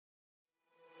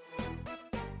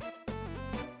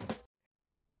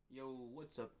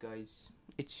What's up, guys?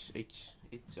 It's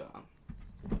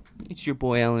your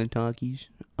boy Alan Talkies.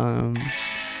 You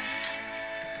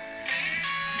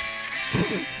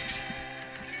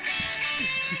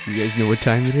guys know what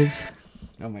time it is?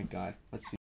 Oh my god, let's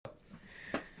see.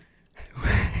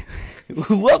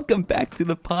 Welcome back to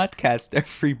the podcast,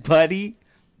 everybody.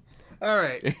 All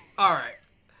right.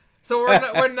 So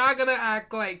we're not gonna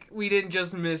act like we didn't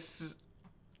just miss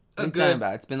a What good. time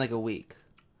about? It's been like a week.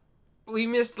 We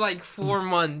missed like 4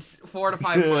 months, 4 to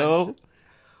 5 months.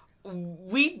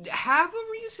 We have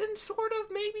a reason, sort of,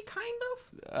 maybe, kind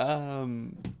of.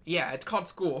 Yeah, it's called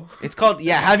school. It's called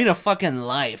having a fucking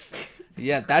life.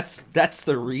 Yeah, that's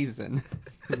the reason.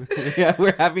 Yeah,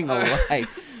 we're having a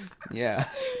life. Yeah.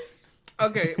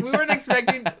 Okay, we weren't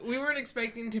expecting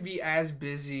to be as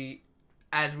busy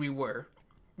as we were,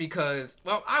 because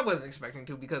I wasn't expecting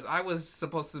to, because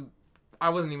I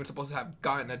wasn't even supposed to have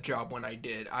gotten a job when I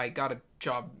did. I got a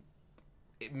job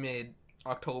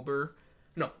mid-October.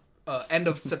 No, end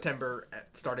of September,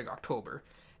 starting October.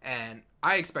 And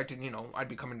I expected, I'd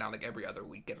be coming down like every other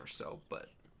weekend or so, but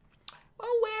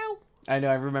oh well. I know,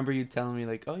 I remember you telling me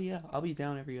like, oh yeah, I'll be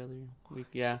down every other week.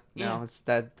 Yeah. No, it's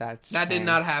that did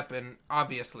not happen,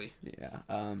 obviously. Yeah.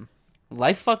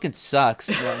 Life fucking sucks.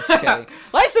 No, I'm just kidding.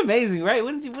 Life's amazing, right?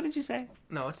 What did you say?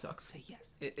 No, it sucks. Say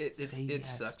yes. It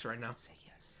sucks right now. Say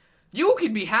yes. You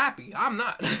could be happy. I'm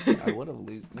not. I would have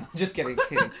lose. No, just kidding.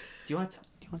 Do you want to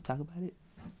talk about it?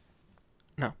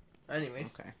 No.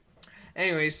 Anyways. Okay.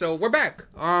 Anyways, so we're back.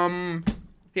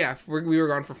 Yeah, we were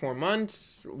gone for 4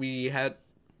 months. We had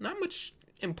not much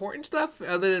important stuff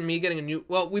other than me getting a new.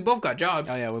 Well, we both got jobs.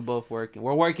 Oh yeah, we're both working.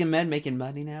 We're working men, making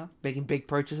money now, making big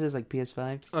purchases like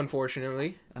PS5s.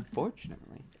 Unfortunately.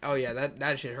 Oh yeah,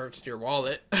 that shit hurts your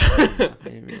wallet.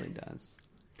 It really does.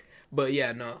 But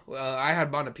yeah, no. I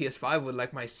had bought a PS5 with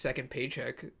like my second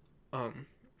paycheck.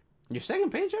 Your second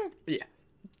paycheck? Yeah.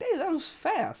 Damn, that was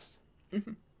fast.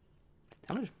 Mm-hmm.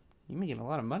 How much? You're making a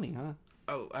lot of money, huh?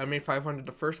 Oh, I made $500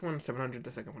 the first one, $700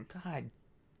 the second one.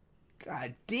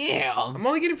 God damn. I'm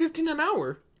only getting $15 an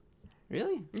hour.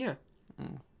 Really? Yeah.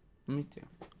 Me too.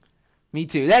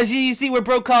 You see, we're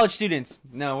broke college students.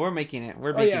 No, we're making it.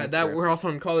 We're also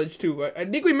in college too. I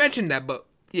think we mentioned that, but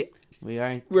yeah.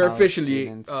 We're officially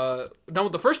students. done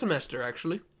with the first semester,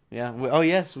 actually. Yeah. Oh,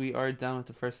 yes, we are done with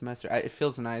the first semester. It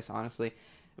feels nice, honestly.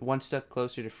 One step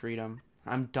closer to freedom.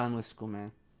 I'm done with school,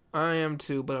 man. I am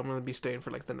too, but I'm going to be staying for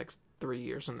like the next 3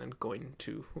 years and then going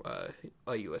to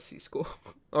a USC school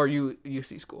or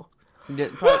UC school.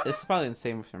 It's probably the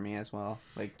same for me as well.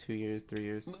 Like 2 years, 3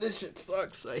 years. But this shit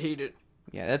sucks. I hate it.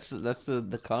 Yeah, that's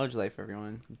the college life,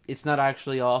 everyone. It's not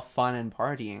actually all fun and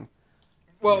partying.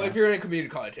 Well, if you're in a community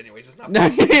college, anyways, it's not. No,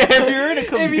 if you're in a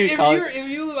community college, if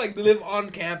you like live on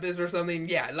campus or something,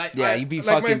 you'd be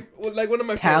like fucking like one of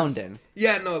my pounding. Friends,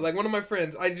 yeah, no, like one of my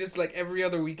friends. I just like every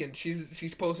other weekend,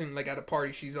 she's posting like at a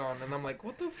party she's on, and I'm like,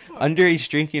 what the fuck? Underage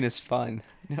drinking is fun.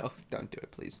 No, don't do it,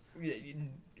 please. Yeah.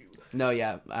 No,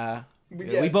 yeah.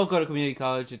 We both go to community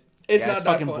college. It's not that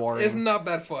fucking fun. boring. It's not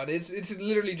that fun. It's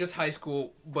literally just high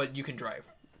school, but you can drive.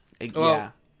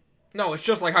 No, it's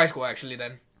just like high school actually.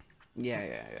 Then. Yeah.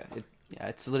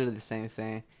 It's literally the same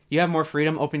thing. You have more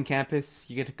freedom, open campus.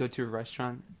 You get to go to a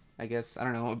restaurant. I guess I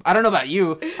don't know about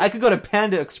you. I could go to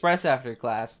Panda Express after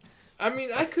class. I mean,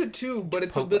 I could too, but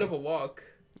it's a bit of a walk.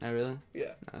 Oh really?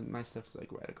 Yeah. My stuff's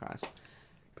like right across.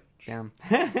 Damn.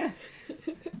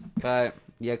 But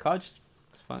yeah, college is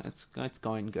fun. It's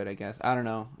going good, I guess. I don't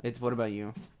know. What about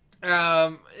you?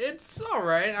 It's all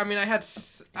right. I mean, I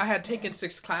had taken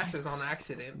 6 classes on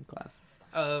accident.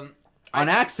 On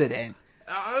accident?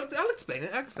 I'll explain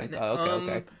it.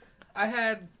 Okay. I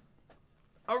had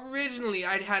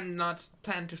not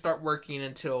planned to start working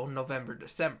until November,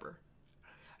 December.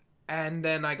 And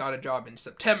then I got a job in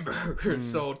September,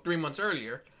 so 3 months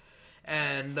earlier.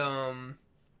 And,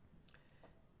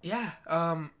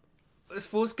 it's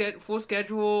full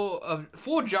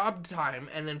job time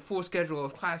and then full schedule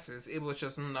of classes. It was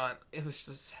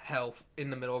just hell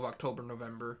in the middle of October,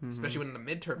 November, especially when the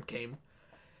midterm came.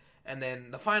 And then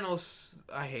the finals,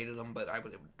 I hated them, but I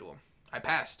was able to do them. I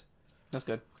passed. That's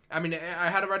good. I mean, I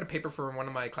had to write a paper for one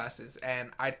of my classes,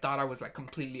 and I thought I was like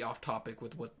completely off topic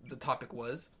with what the topic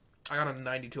was. I got a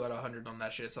 92 out of 100 on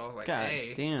that shit, so I was like, God,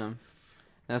 hey. Damn.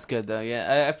 That's good, though.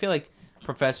 Yeah, I feel like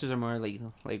professors are more like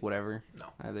whatever. No.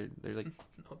 They're like...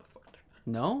 No, the fuck.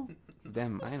 No?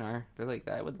 Damn, mine are. They're like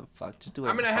that. What the fuck? Just do it.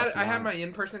 I mean, I had my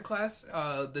in-person class.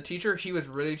 The teacher, he was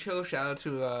really chill. Shout out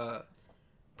to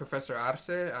Professor Arce.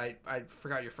 I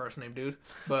forgot your first name, dude.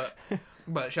 But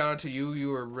shout out to you. You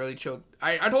were really chill.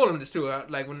 I told him this too.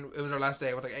 Like when it was our last day,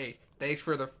 I was like, hey, thanks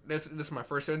for this is my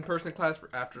first in-person class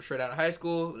after straight out of high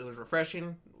school. It was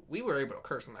refreshing. We were able to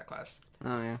curse in that class.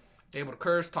 Oh yeah. Able to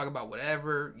curse, talk about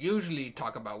whatever. Usually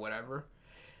talk about whatever.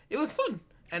 It was fun.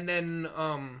 And then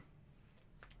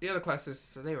the other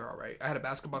classes, they were all right. I had a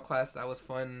basketball class that was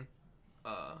fun.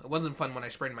 It wasn't fun when I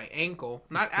sprained my ankle.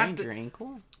 Your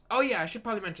ankle? Oh yeah, I should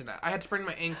probably mention that. I had sprained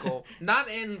my ankle, not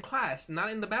in class,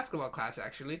 not in the basketball class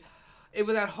actually. It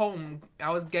was at home. I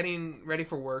was getting ready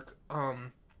for work,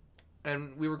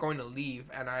 and we were going to leave,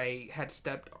 and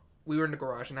we were in the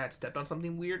garage, and I had stepped on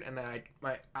something weird, and then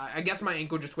I guess my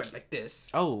ankle just went like this.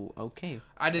 Oh, okay.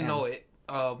 I didn't know it.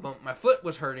 But my foot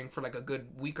was hurting for like a good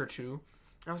week or two.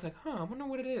 I was like, I wonder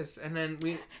what it is. And then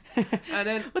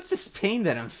what's this pain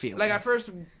that I'm feeling? Like at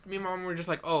first, me and my mom were just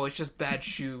like, oh, it's just bad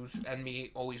shoes and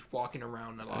me always walking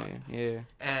around a lot. Yeah.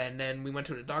 And then we went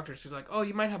to the doctor. She's like, oh,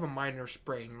 you might have a minor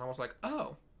sprain. And I was like,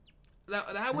 oh,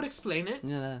 that would explain it.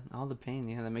 Yeah, all the pain.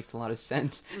 Yeah, that makes a lot of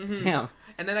sense. Mm-hmm. Damn.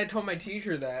 And then I told my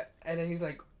teacher that, and then he's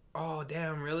like, oh,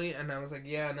 damn, really? And I was like,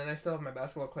 yeah. And then I still have my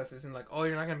basketball classes, and like, oh,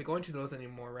 you're not gonna be going to those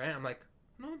anymore, right? I'm like,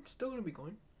 no, I'm still gonna be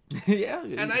going. Yeah.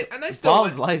 And I still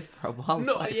ball's life, bro. Ball's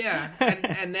life. Yeah.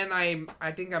 And then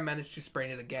I think I managed to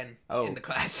sprain it again in the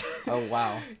class. Oh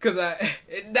wow. Because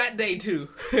that day too.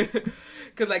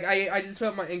 Because like I just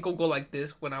felt my ankle go like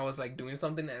this when I was like doing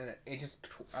something, and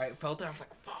I felt it. I was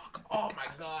like, fuck. Oh my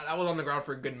god. I was on the ground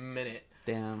for a good minute.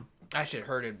 Damn. I should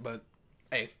hurt it, but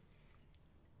hey.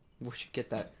 We should get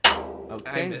that.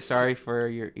 Okay. Sorry for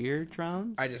your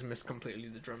eardrums. I just missed completely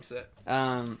the drum set.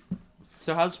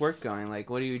 So how's work going?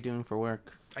 Like, what are you doing for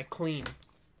work? I clean.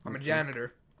 I'm a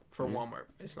janitor for Walmart.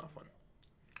 It's not fun.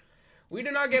 We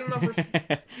do not get enough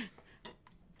respect.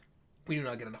 We do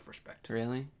not get enough respect.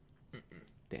 Really? Mm-mm.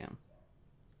 Damn.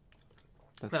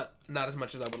 Not as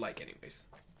much as I would like, anyways.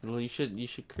 Well, you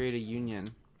should create a union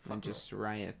and just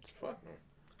riot. Fuck no.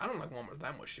 I don't like Walmart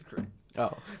that much, secret.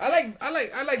 Oh. I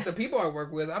like the people I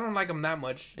work with. I don't like them that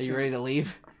much. Are you ready to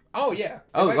leave? Oh yeah.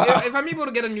 Oh wow. If I'm able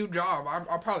to get a new job,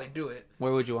 I'll probably do it.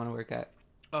 Where would you want to work at?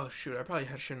 Oh shoot, I probably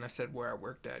shouldn't have said where I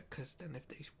worked at, because then if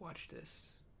they watch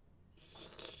this,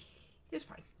 it's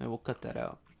fine. We'll cut that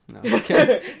out. No.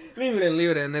 Okay. leave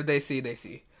it in. If they see, they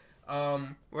see.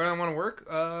 Where I want to work?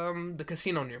 The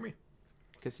casino near me.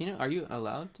 Casino? Are you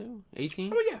allowed to?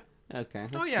 18? Oh yeah. Okay.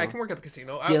 Oh yeah, cool. I can work at the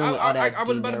casino. I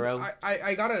was about to,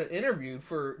 I got an interview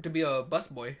to be a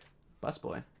busboy.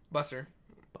 Busboy. Busser.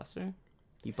 Busser?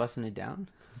 You busting it down?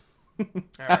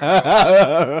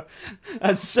 Right,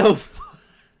 that's so fun.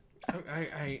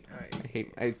 I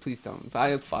hate. Please don't.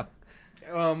 Fuck.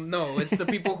 No, it's the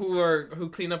people who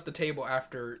clean up the table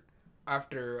after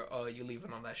you leave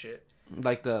and all that shit.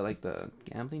 Like the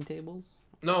gambling tables?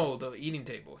 No, the eating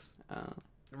tables.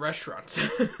 Restaurants.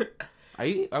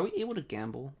 Are we able to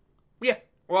gamble? Yeah.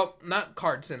 Well, not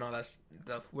cards and all that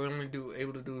stuff. We're only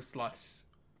able to do slots.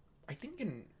 I think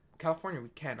in California we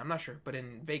can. I'm not sure, but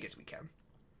in Vegas we can.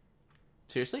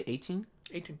 Seriously, 18?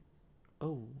 18.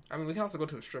 Oh. I mean, we can also go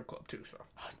to a strip club too. So.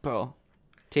 Bro,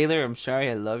 Taylor, I'm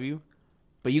sorry, I love you,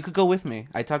 but you could go with me.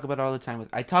 I talk about it all the time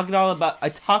I talk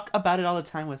about it all the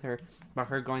time with her about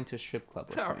her going to a strip club.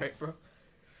 All right, bro.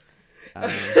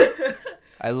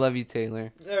 I love you,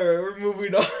 Taylor. All right, we're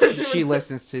moving on. She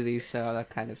listens to these, so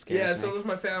that kind of scares me. Yeah, so does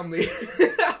my family.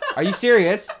 Are you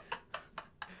serious?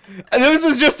 This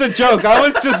was just a joke. I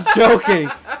was just joking.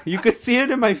 You could see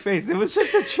it in my face. It was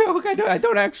just a joke. I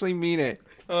don't actually mean it.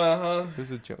 It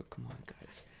was a joke. Come on,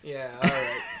 guys. Yeah.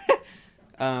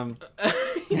 All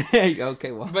right.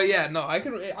 Okay. Well. But yeah, no, I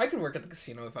could work at the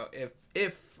casino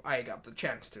if I got the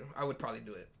chance to. I would probably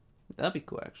do it. That'd be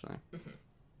cool, actually.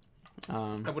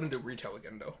 I wouldn't do retail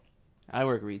again though. I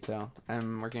work retail.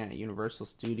 I'm working at Universal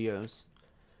Studios.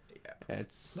 Yeah.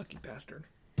 It's lucky bastard.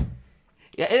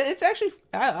 Yeah, it's actually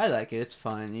I like it. It's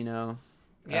fun, you know.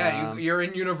 Yeah, you're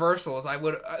in Universals. I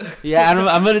would. Yeah,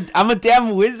 I'm a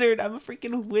damn wizard. I'm a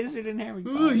freaking wizard in Harry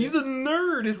Potter. Ooh, he's a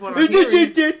nerd, is what I'm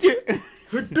hearing.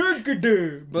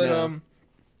 But no.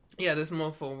 Yeah, this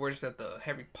mofo works at the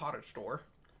Harry Potter store.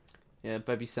 Yeah,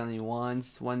 but I'd be selling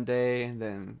wands one day, and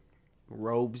then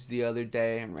robes the other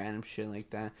day, and random shit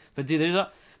like that. But dude,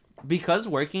 because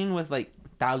working with like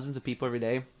thousands of people every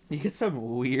day, you get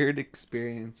some weird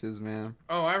experiences, man.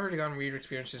 Oh, I've already gotten weird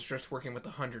experiences just working with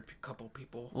 100 couple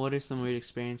people. What are some weird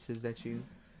experiences that you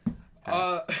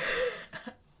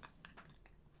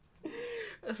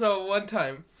So one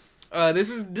time, this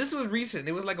was recent.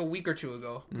 It was like a week or two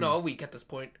ago. No, a week at this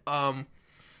point. I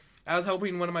was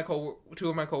helping two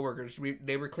of my coworkers.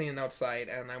 They were cleaning outside,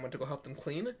 and I went to go help them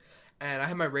clean. And I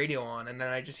had my radio on, and then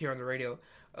I just hear on the radio,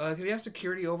 "Can we have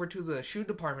security over to the shoe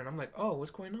department?" I'm like, "Oh, what's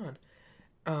going on?"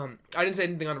 I didn't say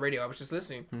anything on the radio. I was just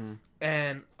listening,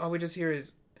 and all we just hear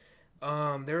is,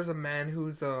 there's a man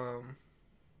who's what's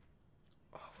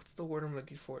the word I'm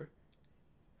looking for?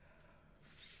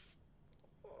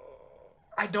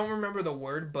 I don't remember the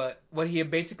word, but what he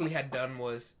basically had done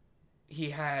was,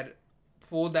 he had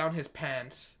pulled down his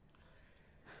pants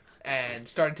and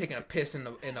started taking a piss in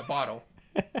a bottle,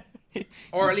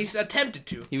 or at least attempted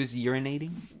to. He was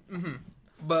urinating. Mm-hmm.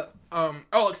 But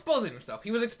exposing himself.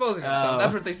 He was exposing himself.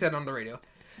 That's what they said on the radio.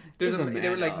 They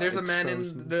were like, there's a man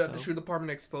in the shoe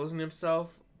department exposing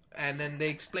himself, and then they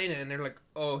explain it, and they're like,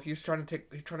 oh, he's trying to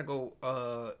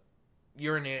go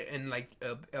urinate in like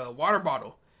a water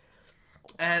bottle.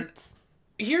 And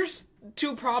here's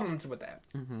two problems with that.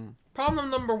 Mm-hmm. Problem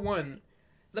number one,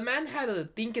 the man had to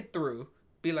think it through.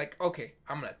 Be like, okay,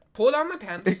 I'm gonna pull down my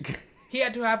pants. He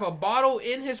had to have a bottle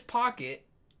in his pocket,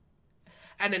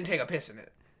 and then take a piss in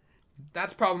it.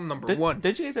 That's problem number one.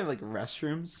 Don't you guys have, like,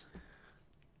 restrooms?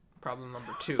 Problem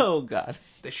number two. Oh, God.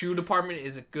 The shoe department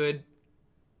is a good...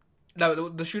 No,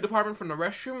 the shoe department from the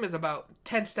restroom is about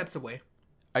 10 steps away.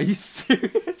 Are you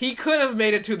serious? He could have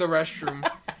made it to the restroom.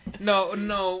 No,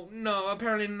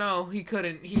 apparently no, he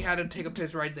couldn't. He had to take a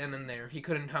piss right then and there. He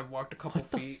couldn't have walked a couple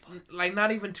feet. Like,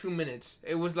 not even 2 minutes.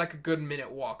 It was like a good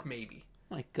minute walk, maybe.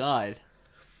 Oh my God.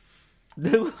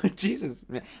 Jesus,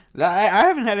 man. I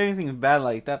haven't had anything bad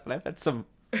like that, but I've had some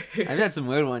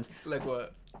weird ones. Like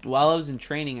what? While I was in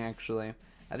training, actually,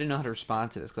 I didn't know how to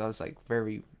respond to this because I was like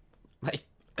very, like,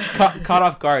 caught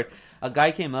off guard. A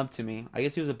guy came up to me. I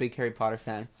guess he was a big Harry Potter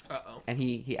fan. Uh-oh. And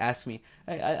he asked me,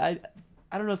 I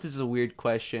don't know if this is a weird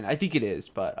question. I think it is,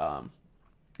 but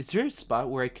is there a spot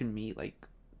where I can meet, like,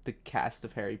 the cast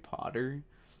of Harry Potter?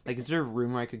 Like, is there a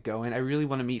room where I could go in? I really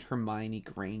want to meet Hermione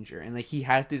Granger. And, like, he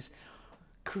had this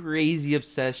crazy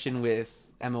obsession with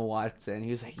Emma Watson. He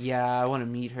was like, yeah, I want to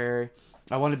meet her.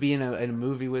 I want to be in a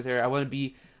movie with her. I want to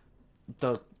be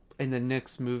in the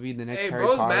next movie, the next Harry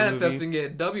Potter movie. Hey, bro's manifesting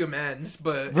it. W-mans,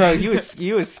 but... Bro, he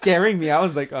was scaring me. I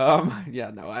was like, yeah,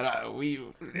 no, I don't... We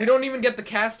don't even get the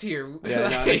cast here. Yeah,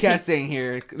 no, the cast ain't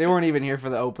here. They weren't even here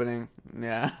for the opening.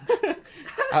 Yeah.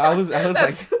 I was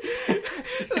like...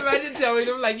 Imagine telling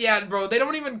them, like, yeah, bro, they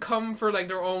don't even come for, like,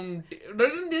 their own... They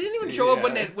didn't even show up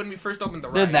when we first opened the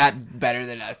rides. They're that better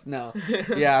than us. No.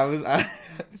 Yeah,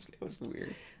 it was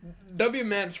weird.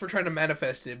 W-mans for trying to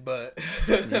manifest it, but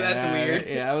that's weird.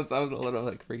 Yeah, I was a little,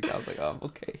 like, freaked out. I was like,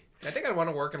 okay. I think I'd want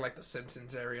to work in, like, the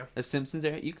Simpsons area. The Simpsons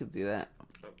area? You could do that.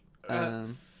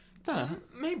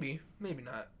 Maybe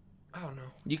not. I don't know.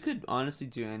 You could honestly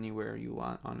do anywhere you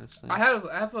want, honestly. I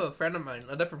have a friend of mine,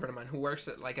 a different friend of mine, who works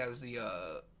at, like, as the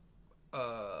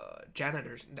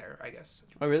janitors there, I guess.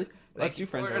 Oh, really? Like, two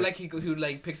friends. Or like who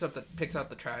like picks out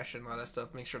the trash and all that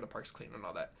stuff, makes sure the park's clean and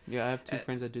all that. Yeah, I have two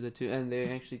friends that do that too, and they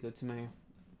actually go to my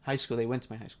high school. They went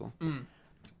to my high school.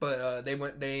 But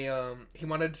he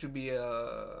wanted to be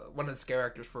one of the scare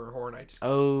actors for Horror Nights.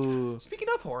 Oh. Speaking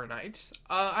of Horror Nights,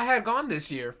 I had gone this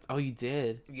year. Oh, you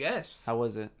did? Yes. How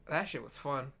was it? That shit was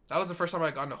fun. That was the first time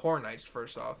I gone to Horror Nights,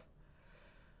 first off.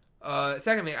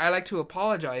 Secondly, I like to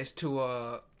apologize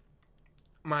to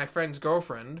my friend's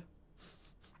girlfriend.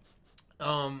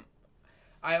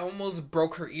 I almost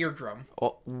broke her eardrum.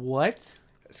 Oh, what?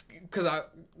 Cause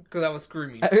I was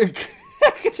screaming. I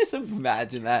could just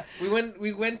imagine that. We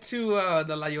went to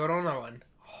the La Llorona one.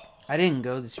 I didn't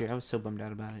go this year. I was so bummed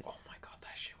out about it. Oh my god,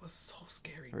 that shit was so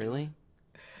scary. Really?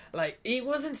 Like, it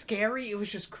wasn't scary. It was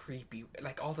just creepy.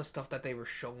 Like, all the stuff that they were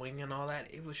showing and all that.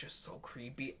 It was just so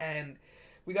creepy. And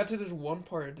we got to this one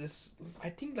part. I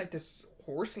think, like, this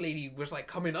horse lady was, like,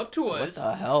 coming up to us. What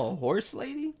the hell? Horse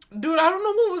lady? Dude, I don't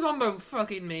know what was on the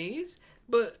fucking maze.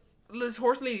 But this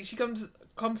horse lady, she comes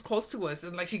close to us.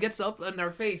 And, like, she gets up in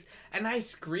our face. And I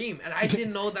scream. And I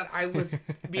didn't know that I was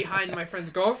behind my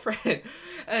friend's girlfriend.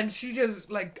 And she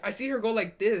just, like, I see her go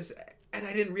like this. And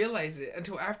I didn't realize it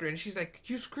until after. And she's like,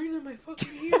 you screamed in my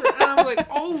fucking ear. And I'm like,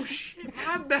 oh, shit,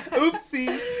 my bad.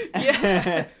 Oopsie.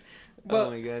 Yeah. But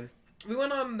oh, my God. We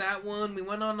went on that one. We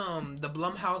went on the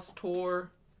Blumhouse tour.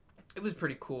 It was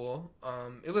pretty cool.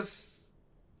 It was...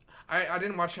 I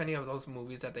didn't watch any of those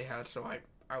movies that they had, so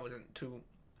I wasn't too...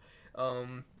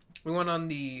 We went on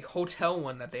the hotel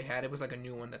one that they had. It was like a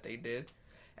new one that they did.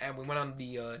 And we went on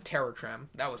the Terror Tram.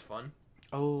 That was fun.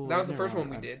 Oh, that was the first one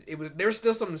we did. There was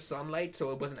still some sunlight,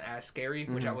 so it wasn't as scary,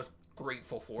 which I was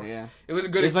grateful for. Yeah, it was a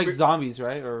good. It's like zombies,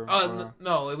 right? Or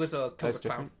no, it was a Killer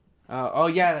Clown. Oh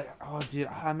yeah. Oh dude,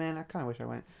 man, I kind of wish I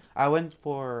went. I went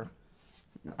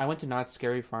to Not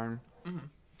Scary Farm. Mm-hmm.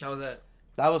 How was that?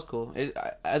 That was cool.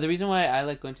 The reason why I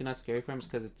like going to Not Scary Farm is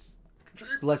because it's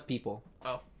less people.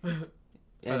 Oh.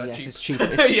 And yes, cheap. it's cheap.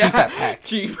 It's cheap as heck.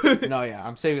 Cheap. No, yeah,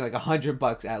 I'm saving like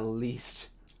 $100 at least.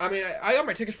 I mean, I got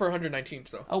my tickets for 119.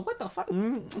 So. Oh, what the fuck?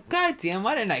 God damn!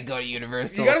 Why didn't I go to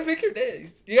Universal? You gotta pick your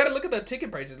days. You gotta look at the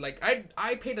ticket prices. Like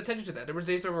I paid attention to that. There was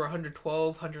days that were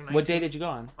 112, 119. What day did you go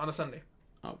on? On a Sunday.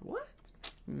 Oh, what?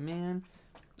 Man,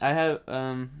 I have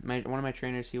one of my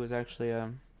trainers. He was actually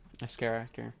a scare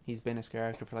actor. He's been a scare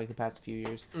actor for like the past few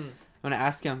years. I'm gonna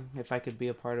ask him if I could be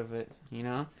a part of it. You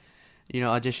know,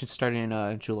 auditions starting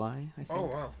in July. I think. Oh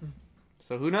wow!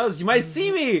 So who knows? You might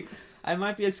see me. I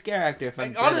might be a scare actor if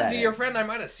I'm. Honestly, your friend, I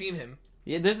might have seen him.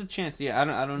 Yeah, there's a chance. Yeah,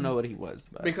 I don't know what he was,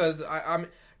 but. Because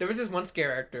there was this one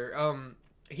scare actor.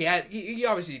 He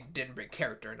obviously didn't break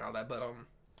character and all that, but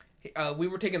we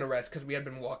were taking a rest because we had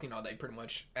been walking all day pretty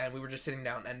much, and we were just sitting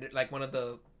down, and like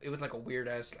it was like a weird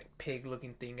ass like pig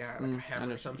looking thing, like a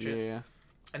hammer or some shit. Yeah.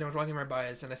 And I was walking right by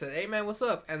us, and I said, "Hey man, what's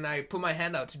up?" And I put my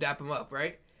hand out to dap him up,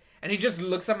 right? And he just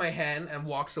looks at my hand and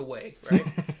walks away, right?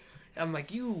 I'm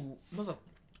like, "You mother."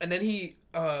 And then he,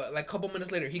 like a couple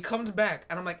minutes later, he comes back,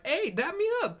 and I'm like, "Hey, dap me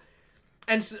up."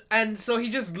 And so he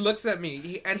just looks at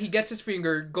me, and he gets his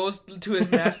finger, goes to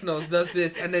his mask nose, does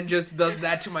this, and then just does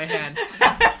that to my hand.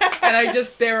 And I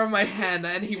just stare at my hand,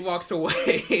 and he walks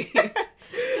away.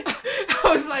 I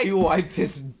was like... He wiped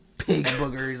his pig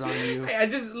boogers on you. I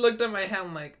just looked at my hand,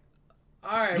 I'm like,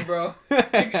 alright, bro.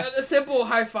 A simple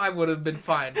high five would have been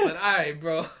fine, but alright,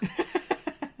 bro.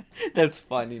 That's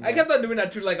funny, man. I kept on doing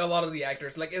that to like a lot of the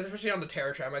actors, like especially on the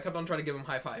Terror Tram. I kept on trying to give them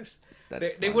high fives.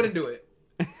 They wouldn't do it.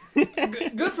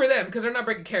 Good for them because they're not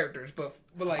breaking characters, but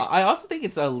like I also think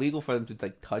it's illegal for them to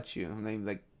like touch you. I mean,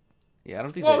 like, yeah, I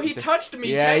don't think. Well, he touched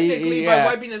me technically by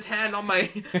wiping his hand on my.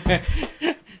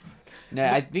 No,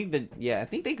 I think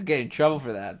they could get in trouble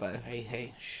for that. But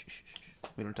hey, shh.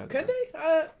 We don't talk. Can about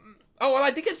they? Oh well, I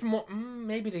think it's more.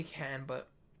 Maybe they can, but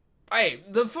hey,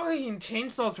 the fucking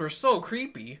chainsaws were so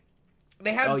creepy.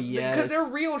 They have because they're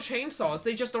real chainsaws.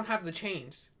 They just don't have the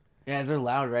chains. Yeah, they're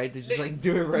loud, right? They just like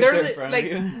do it right there in front of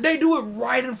you. They do it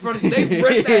right in front of you. They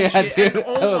rip that shit. Dude, and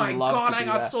oh my god, I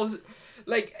got so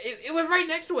like it was right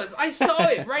next to us. I saw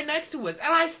it right next to us,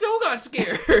 and I still got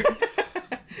scared.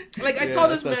 Like I saw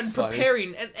this man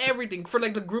preparing and everything for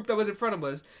like the group that was in front of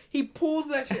us. He pulls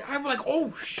that shit. I'm like,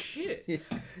 oh shit,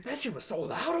 that shit was so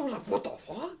loud. I was like, what the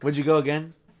fuck? Would you go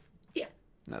again? Yeah,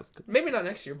 that's good. Maybe not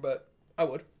next year, but I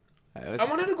would. I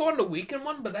wanted to go on the weekend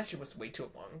one, but that shit was way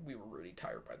too long. We were really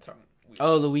tired by the time.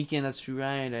 The weekend. That's true,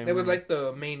 right? It was like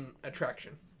the main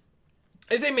attraction.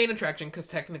 I say main attraction because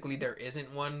technically there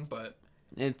isn't one, but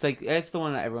it's like it's the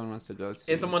one that everyone wants to go to.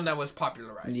 It's the one that was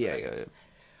popularized. Yeah.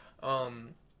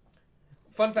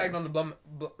 Fun fact on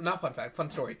the fun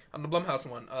story on the Blumhouse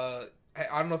one. I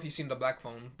don't know if you've seen the Black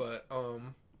Phone, but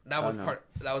that was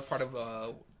part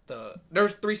of there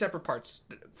was 3 separate parts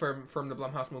from the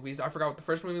Blumhouse movies. I forgot what the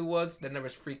first movie was. Then there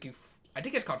was I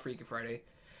think it's called Freaky Friday,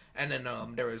 and then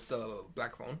there was the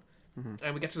Black Phone,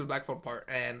 and we get to the Black Phone part,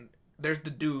 and there's the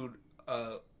dude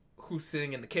who's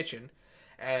sitting in the kitchen,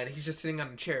 and he's just sitting on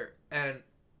a chair, and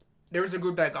there was a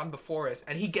group that had gone before us,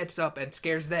 and he gets up and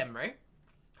scares them, right?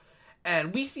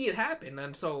 And we see it happen,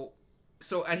 and so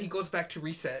and he goes back to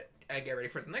reset and get ready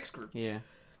for the next group. Yeah,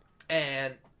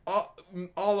 and.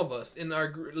 All of us in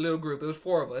our little group, it was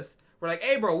 4 of us. We're like,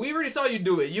 "Hey, bro, we already saw you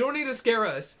do it. You don't need to scare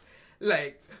us.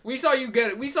 Like, we saw you get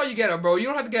it. We saw you get it, bro. You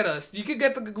don't have to get us. You can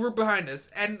get the group behind us."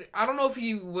 And I don't know if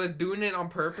he was doing it on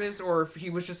purpose or if he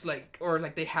was just like, or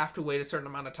like they have to wait a certain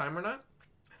amount of time or not.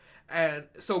 And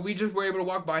so we just were able to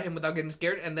walk by him without getting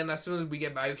scared. And then as soon as we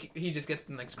get by, he just gets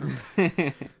the next group.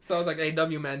 So I was like, "Hey,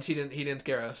 W man, he didn't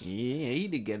scare us." Yeah, he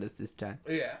did get us this time.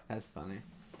 Yeah, that's funny.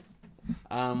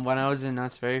 When I was in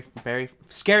Knott's Very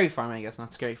Scary Farm, I guess,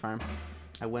 not Scary Farm,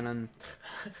 I went on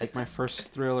like my first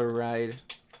thriller ride,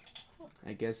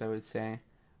 I guess I would say.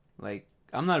 Like,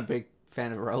 I'm not a big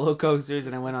fan of roller coasters,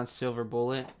 and I went on Silver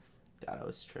Bullet. God, I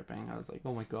was tripping. I was like,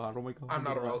 oh my god. I'm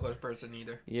not a roller coaster person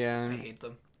either. Yeah, I hate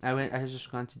them. I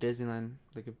just gone to Disneyland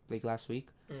like last week,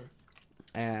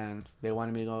 and they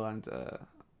wanted me to go on the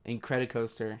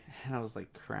Incredicoaster, and I was like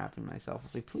crapping myself. I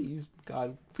was like, please,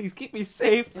 God, please keep me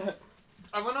safe.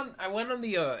 I went on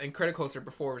the Incredicoaster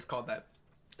before it was called that.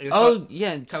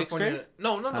 Yeah, in California. 6th grade?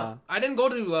 No. I didn't go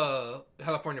to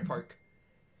California Park.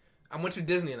 I went to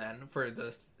Disneyland for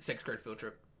the 6th grade field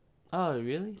trip. Oh,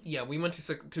 really? Yeah, we went to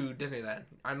Disneyland.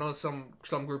 I know some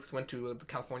groups went to the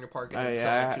California Park. And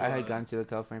I had gone to the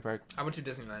California Park. I went to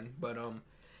Disneyland, but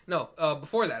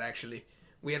before that actually,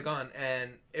 we had gone,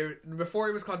 and before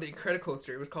it was called the Incredicoaster,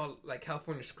 it was called like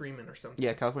California Screamin' or something.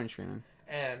 Yeah, California Screamin'.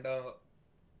 And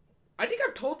I think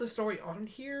I've told this story on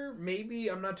here. Maybe,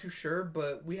 I'm not too sure,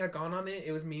 but we had gone on it.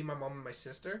 It was me, my mom, and my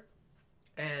sister,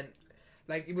 and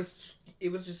Like it was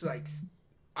just like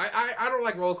I don't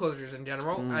like roller coasters in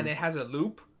general, and it has a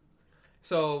loop.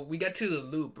 So we get to the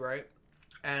loop, right?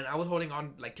 And I was holding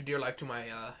on like to dear life to my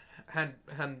hand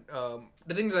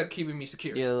the things that are keeping me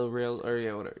secure. Yeah, the rail or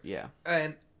yeah, whatever. Yeah.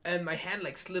 And my hand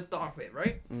like slipped off it,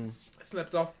 right? It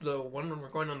slipped off the one when we're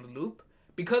going on the loop.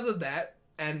 Because of that,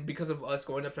 and because of us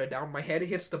going upside down, my head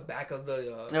hits the back of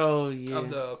the of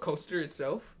the coaster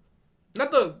itself.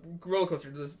 Not the roller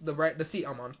coaster, the seat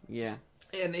I'm on. Yeah.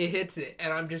 And it hits it,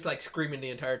 and I'm just like screaming the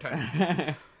entire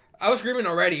time. I was screaming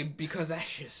already because that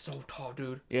shit is so tall,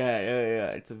 dude. Yeah.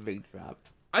 It's a big drop.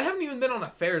 I haven't even been on a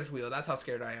Ferris wheel. That's how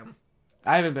scared I am.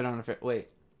 I haven't been on a Wait.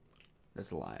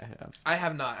 That's a lie. I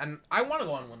have not, and I want to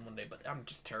go on one day, but I'm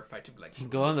just terrified to like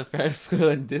go on the Ferris wheel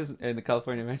in the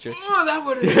California Adventure. Oh,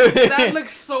 that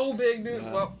looks so big, dude.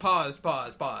 Yeah. Well, pause.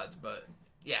 But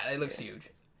yeah, it looks huge.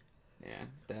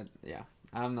 Yeah,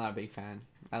 I'm not a big fan.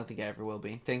 I don't think I ever will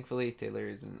be. Thankfully, Taylor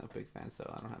isn't a big fan, so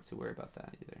I don't have to worry about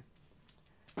that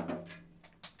either.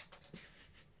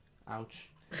 Ouch.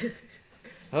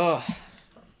 Oh.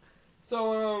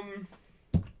 So,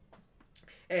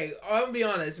 hey, I'll be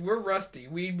honest. We're rusty.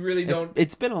 We really don't.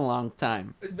 It's been a long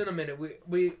time. It's been a minute.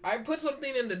 I put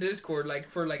something in the Discord like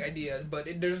for like ideas, but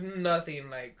there's nothing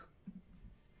like,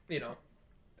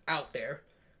 out there.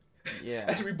 Yeah.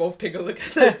 As we both take a look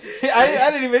at that. I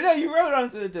didn't even know you wrote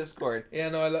onto the Discord. Yeah,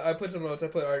 no, I put some notes. I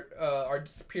put our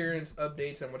disappearance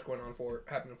updates and what's going on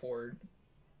happening forward,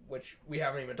 which we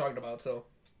haven't even talked about. So.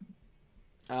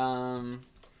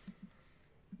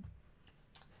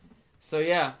 So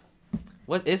yeah,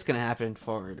 what is gonna happen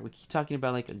forward? We keep talking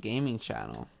about like a gaming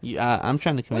channel. I'm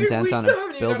trying to convince Anton to build a PC. We still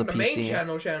haven't even gotten the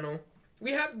main channel.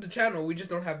 We have the channel. We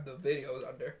just don't have the videos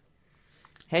under.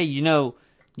 Hey,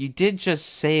 you did just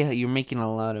say you're making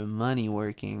a lot of money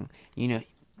working.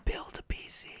 Build a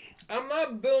PC. I'm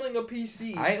not building a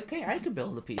PC. I could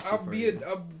build a PC.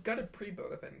 I've got it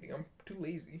pre-built. If anything, I'm too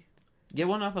lazy. Get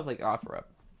one off of like OfferUp.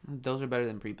 Those are better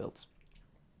than pre-builts.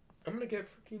 I'm gonna get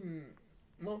freaking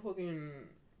motherfucking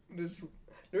this.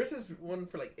 There's this one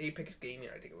for like Apex Gaming.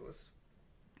 I think it was.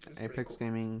 Apex cool.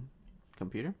 Gaming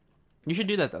computer. You should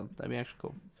do that though. That'd be actually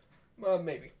cool.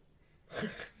 Maybe.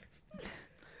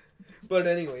 But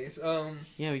anyways,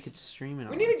 yeah, we could stream it.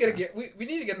 We need to we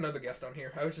need to get another guest on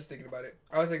here. I was just thinking about it.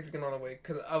 I was thinking on the way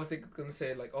because I was gonna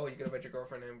say like, oh, you could invite your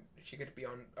girlfriend and she could be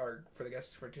on for the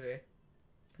guests for today.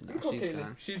 No,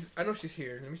 she's gone. I know she's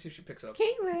here. Let me see if she picks up.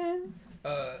 Caitlin.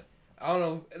 I don't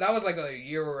know. That was like a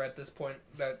year at this point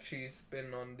that she's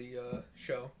been on the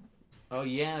show. Oh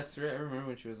yeah, that's right. I remember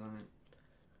when she was on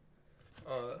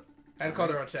it. I had called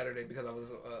her on Saturday because I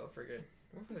was freaking.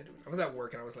 What was I doing? I was at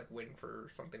work and I was like waiting for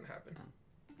something to happen.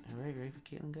 All right, ready for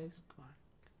Caitlin, guys? Come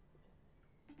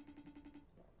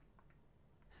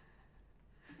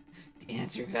on. The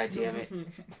answer, goddammit.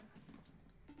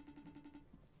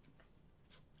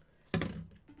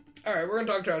 All right, we're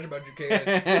gonna talk trash about you,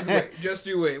 Caitlin. Just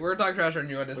you wait. We're gonna talk trash on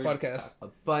you on this podcast. A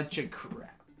bunch of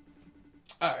crap.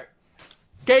 All right,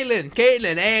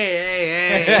 Caitlin,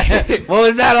 hey. What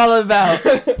was that all about?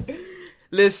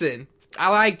 Listen, I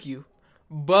like you.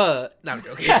 But no, I'm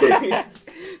joking.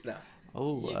 No.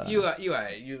 Oh, you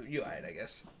alright, I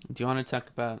guess. Do you want to talk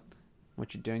about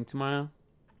what you're doing tomorrow?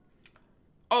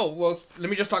 Oh well, let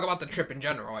me just talk about the trip in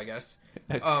general, I guess.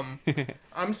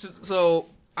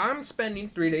 I'm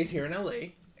spending 3 days here in LA.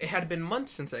 It had been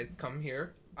months since I'd come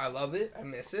here. I love it. I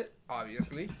miss it,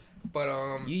 obviously. But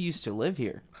you used to live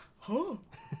here. Huh?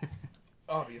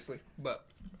 Obviously, but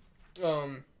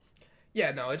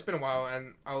yeah, no, it's been a while,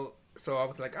 and So I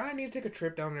was like, I need to take a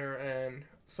trip down there, and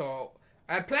so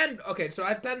I planned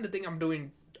the thing I'm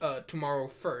doing tomorrow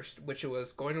first, which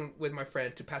was going with my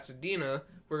friend to Pasadena.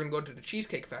 We're going to go to the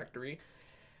Cheesecake Factory,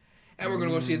 and we're going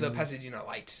to go see the Pasadena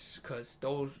lights, because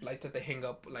those lights that they hang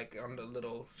up, like, on the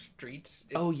little streets.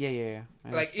 Yeah.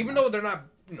 Like, even though they're not,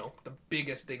 the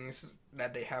biggest things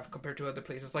that they have compared to other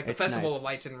places, like the Festival of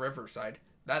Lights in Riverside,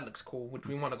 that looks cool, which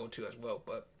we want to go to as well,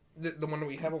 but... The one that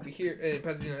we have over here in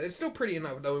Pasadena, it's still pretty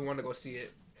enough that we want to go see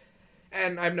it.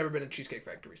 And I've never been to Cheesecake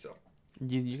Factory, so.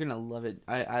 You're going to love it.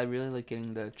 I really like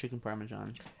getting the chicken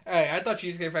parmesan. Hey, I thought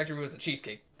Cheesecake Factory was a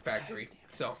cheesecake factory,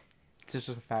 so. It's just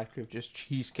a factory of just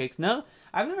cheesecakes. No,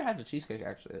 I've never had the cheesecake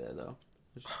actually there, though.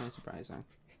 Which is kind of surprising.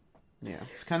 Yeah,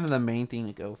 it's kind of the main thing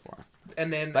to go for.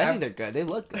 And then but I think they're good. They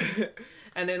look good.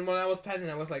 And then when I was planning,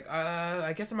 I was like,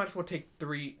 I guess I might as well take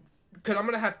 3... Because I'm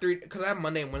going to have 3... Because I have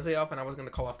Monday and Wednesday off, and I was going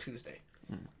to call off Tuesday.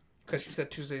 Because she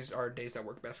said Tuesdays are days that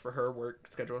work best for her work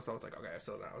schedule. So I was like, okay,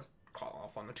 so then I was call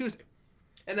off on the Tuesday.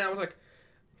 And then I was like,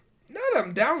 now that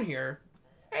I'm down here,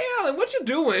 hey, Alan, what you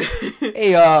doing?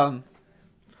 Hey,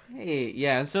 Hey,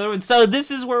 yeah. So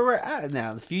this is where we're at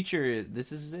now. The future.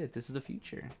 This is it. This is the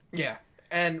future. Yeah,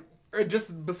 and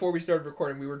just before we started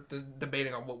recording, we were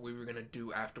debating on what we were gonna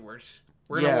do afterwards.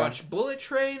 We're gonna watch Bullet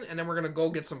Train, and then we're gonna go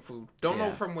get some food. Don't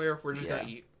know from where. We're just gonna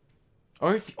eat.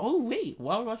 Or if wait,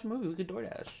 while we're watching a movie, we could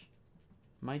DoorDash.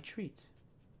 My treat.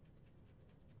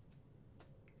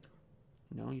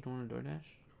 No, you don't want to DoorDash?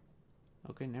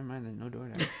 Okay, never mind then. No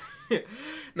DoorDash.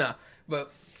 No,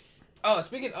 but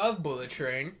speaking of Bullet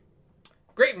Train,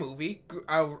 great movie.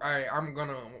 I'm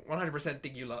gonna 100%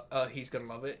 think he's gonna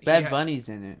love it. Bad Bunny's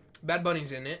in it. Bad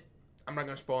Bunny's in it. I'm not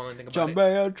gonna spoil anything about it.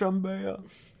 Chambea,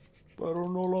 pero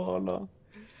no lo jala.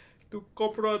 Tu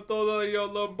compra todo y yo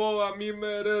lo a mí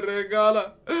me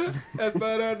regala.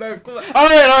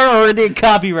 Alright, they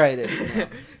copyrighted.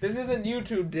 This isn't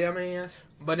YouTube, damn ass.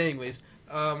 But anyways,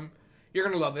 you're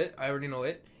gonna love it. I already know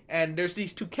it. And there's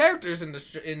these two characters in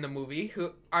the movie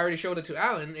who I already showed it to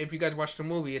Alan. If you guys watched the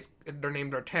movie, their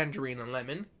names are Tangerine and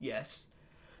Lemon. Yes,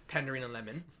 Tangerine and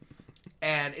Lemon.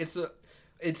 And it's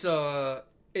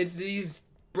these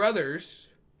brothers,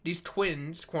 these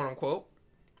twins, quote unquote.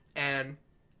 And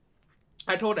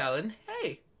I told Alan,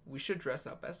 hey, we should dress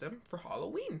up as them for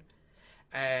Halloween.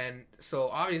 And so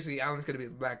obviously Alan's gonna be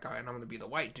the black guy and I'm gonna be the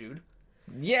white dude.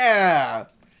 Yeah.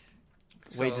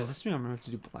 So, wait, does this mean I'm gonna have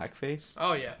to do blackface?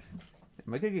 Oh yeah.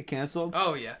 Am I gonna get canceled?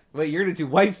 Oh yeah. Wait, you're gonna do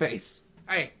whiteface.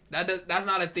 Hey, that's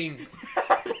not a thing.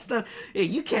 That's not. Hey,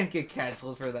 you can't get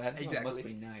canceled for that. Exactly. Oh, must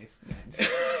be nice.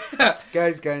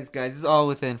 guys, this is all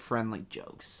within friendly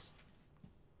jokes.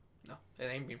 No, it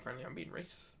ain't being friendly. I'm being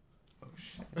racist. Oh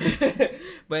shit.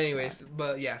 But anyways,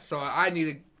 yeah. So I need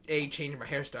to change my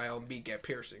hairstyle and get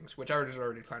piercings, which I was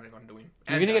already planning on doing.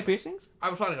 You're gonna get piercings? I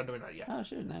was planning on doing that. Yeah. Oh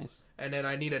shit, nice. And then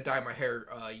I need to dye my hair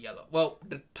yellow. Well,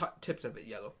 the tips of it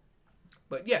yellow.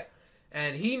 But yeah,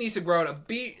 and he needs to grow out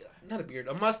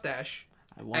a mustache,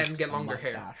 and get longer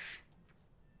hair.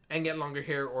 And get longer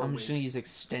hair or I'm wig. just gonna use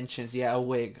extensions. Yeah, a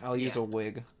wig. I'll use a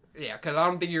wig. Yeah, because I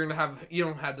don't think you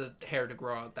don't have the hair to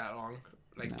grow out that long,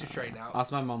 to straighten out.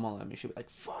 Also, my mom won't let me. She'll be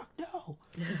like, "Fuck no,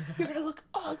 you're gonna look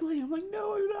ugly." I'm like,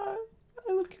 "No, I'm not.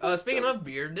 I look." Speaking of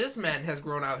beard, this man has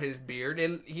grown out his beard.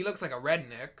 He looks like a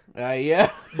redneck.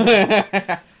 Yeah.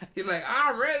 He's like,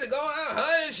 I'm ready to go out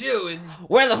hunting shooting.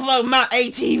 Where the fuck my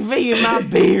ATV and my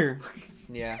beard?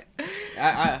 Yeah.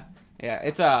 Yeah.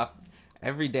 It's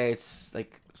every day. It's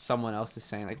like someone else is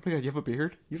saying like, "Oh my god, you have a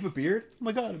beard? You have a beard? Oh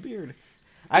my god, a beard."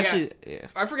 Actually, yeah.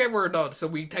 I forget we're adults, so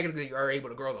we technically are able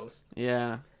to grow those.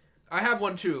 Yeah. I have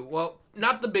one too. Well,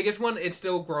 not the biggest one. It's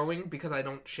still growing because I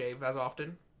don't shave as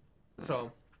often.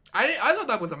 So, I thought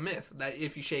that was a myth, that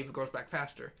if you shave, it grows back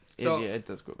faster. So, yeah, it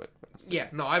does grow back fast. Yeah,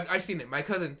 no, I've seen it. My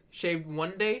cousin shaved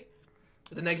one day.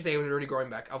 The next day, it was already growing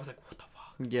back. I was like, what the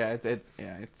fuck? Yeah, it's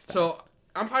fast. So,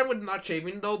 I'm fine with not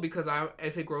shaving, though, because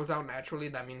if it grows out naturally,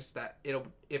 that means that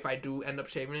if I do end up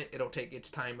shaving it, it'll take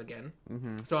its time again.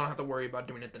 Mm-hmm. So, I don't have to worry about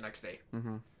doing it the next day.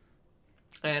 Mm-hmm.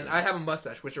 And I have a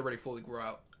mustache, which already fully grew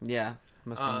out. Yeah.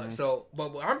 Nice. So,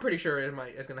 but what I'm pretty sure it's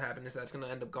going to happen is that it's going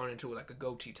to end up going into like a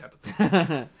goatee type of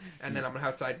thing. And then I'm going to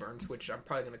have sideburns, which I'm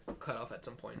probably going to cut off at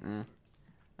some point.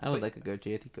 I would like a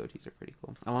goatee. I think goatees are pretty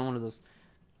cool. I want one of those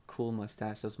cool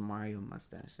mustaches, those Mario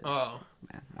mustaches. Oh.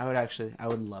 Man, I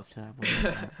would love to have one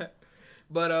like that.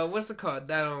 But, what's it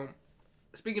called?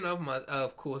 Speaking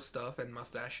of cool stuff and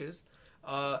mustaches,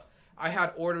 I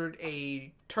had ordered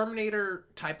a Terminator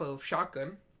type of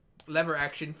shotgun, lever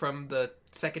action from the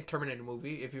second Terminator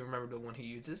movie, if you remember the one he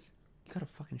uses. You got a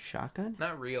fucking shotgun?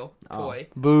 Not real. Toy.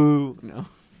 Boo. No.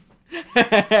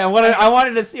 I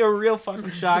wanted to see a real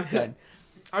fucking shotgun.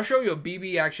 I'll show you a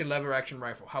BB action lever action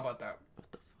rifle. How about that?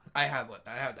 What the fuck? I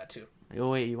have that too. Oh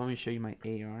wait, you want me to show you my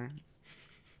AR?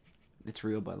 It's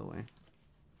real, by the way.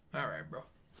 Alright, bro.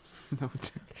 No,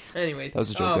 anyways, that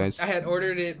was a joke, guys. I had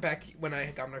ordered it back when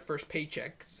I got my first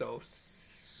paycheck, so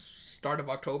start of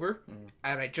October,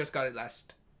 and I just got it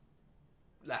last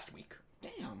week.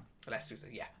 Damn. Last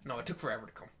Tuesday, yeah. No, it took forever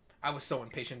to come. I was so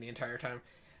impatient the entire time.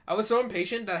 I was so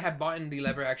impatient that I had bought in the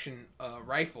lever action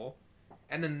rifle,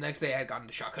 and then the next day I had gotten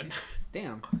the shotgun.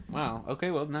 Damn. Wow.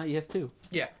 Okay, well, now you have two.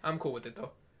 Yeah, I'm cool with it,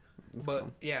 though. But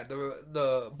yeah,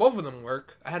 the both of them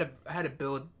work. I had to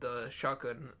build the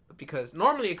shotgun because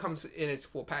normally it comes in its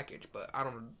full package, but I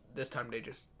don't know. This time they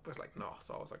just was like no,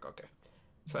 so I was like okay,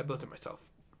 so I built it myself.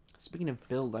 Speaking of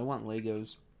build, I want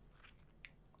Legos.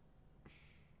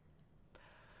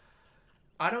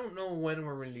 I don't know when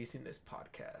we're releasing this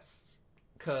podcast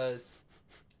because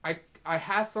I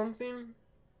have something.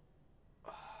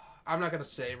 I'm not gonna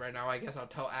say it right now. I guess I'll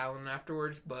tell Alan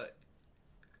afterwards, but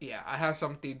yeah, I have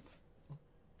something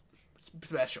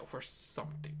special for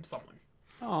someone.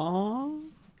 Aww.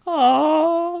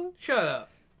 Oh, Shut up.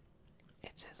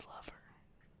 it's his lover.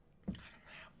 I don't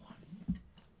have one.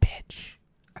 Bitch.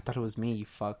 I thought it was me, you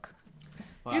fuck.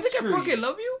 Well, You think I screw fucking you.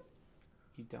 love you?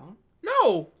 You don't?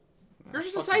 No. You're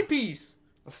just a fucking- side piece.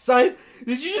 A side?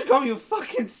 Did you just call me a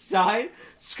fucking side?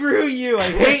 Screw you, I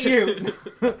hate you.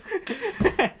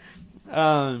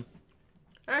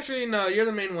 Actually, no, you're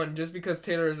the main one. Just because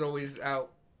Taylor is always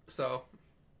out, so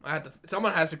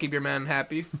someone has to keep your man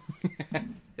happy.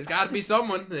 It's got to be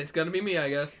someone. And it's gonna be me, I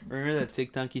guess. Remember that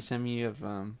TikTok you sent me of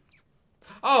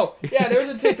Oh yeah, there was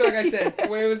a TikTok I sent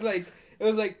where it was like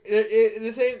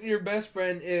this ain't your best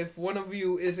friend if one of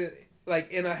you isn't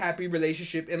like in a happy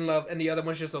relationship in love and the other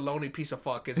one's just a lonely piece of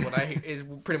fuck is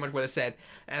pretty much what it said.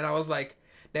 And I was like,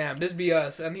 damn, this be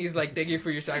us. And he's like, thank you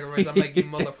for your sacrifice. I'm like, you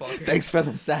motherfucker. Thanks for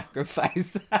the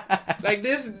sacrifice. Like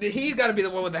this, he's got to be the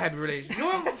one with the happy relationship. You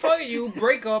know what? Fuck you.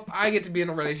 Break up. I get to be in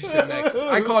a relationship next.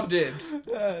 I call dibs.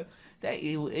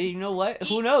 You know what?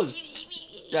 Who knows?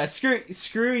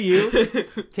 Screw you.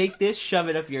 Take this, shove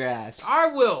it up your ass. I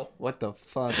will. What the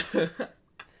fuck?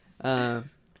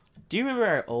 Do you remember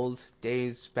our old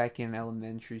days back in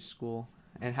elementary school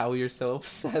and how we were so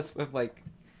obsessed with like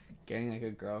getting like a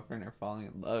girlfriend or falling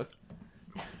in love?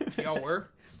 Y'all were?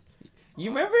 You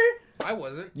remember? I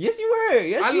wasn't. Yes, you were.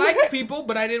 Yes, I you liked were. people,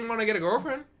 but I didn't want to get a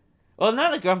girlfriend. Well,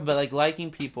 not a girlfriend, but like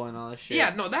liking people and all that shit.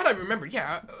 Yeah, no, that I remember.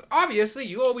 Yeah, obviously,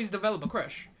 you always develop a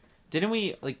crush. Didn't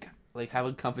we like have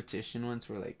a competition once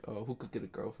where like, oh, who could get a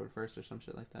girlfriend first or some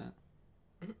shit like that?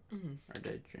 Or did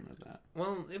I dream of that?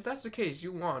 Well, if that's the case,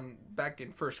 you won back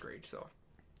in first grade, so.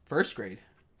 First grade?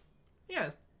 Yeah.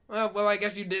 Well, I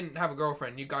guess you didn't have a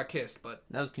girlfriend. You got kissed, but...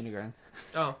 That was kindergarten.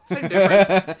 Oh, same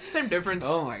difference. Same difference.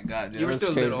 Oh my god, dude, You were that was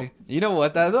still crazy. little. You know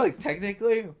what? That was like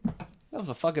technically, that was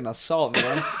a fucking assault,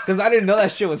 man. Because I didn't know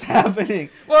that shit was happening.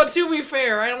 Well, to be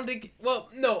fair, I don't think... Well,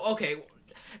 no, okay.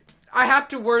 I have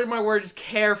to word my words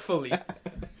carefully.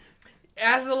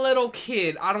 As a little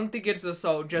kid, I don't think it's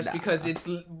assault just because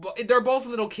they're both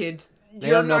little kids. They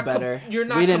don't know better. You're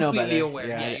not We didn't know completely better. aware.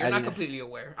 Yeah, Yeah, you're I not didn't- completely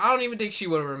aware. I don't even think she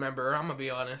would remember. I'm gonna be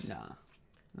honest. Nah.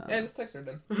 No. Hey, let's text her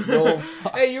then. No.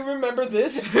 Hey, you remember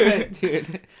this?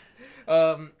 Dude.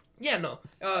 Yeah, no.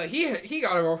 He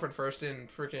got a girlfriend first in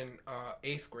freaking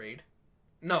 8th grade.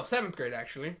 No, 7th grade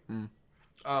actually.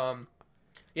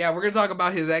 Yeah, we're gonna talk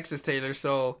about his exes, Taylor.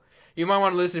 So you might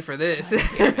want to listen for this.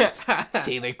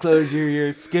 Taylor, close your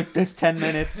ears. Skip this 10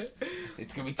 minutes.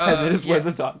 It's gonna be 10 minutes worth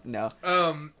of talk. No.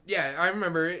 Yeah, I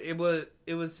remember it was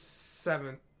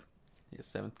 7th. Yeah,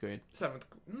 7th grade. 7th.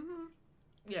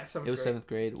 Yeah, 7th grade. It was 7th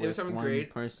grade. It was 7th one grade.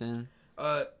 person.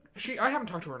 I haven't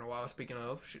talked to her in a while. Speaking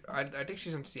of, I think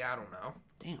she's in Seattle now.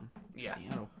 Damn. Yeah.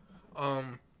 Seattle.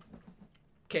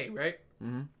 Kay, right?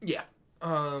 Mm-hmm. Yeah.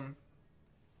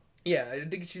 Yeah, I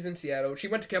think she's in Seattle. She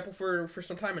went to Keppel for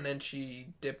some time, and then she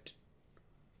dipped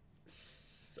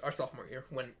our sophomore year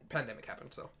when pandemic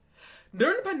happened. So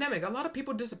during the pandemic, a lot of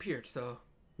people disappeared. So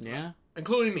Yeah.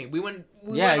 including me, we went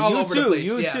all you over too. the place.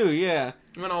 You too. Yeah.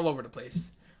 We went all over the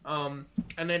place. And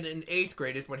then in 8th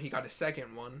grade is when he got his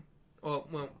second one.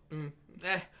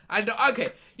 I don't.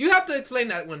 Okay, you have to explain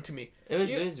that one to me. It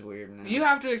was weird, man. You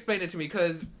have to explain it to me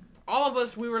because all of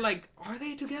us, we were like, are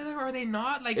they together? Are they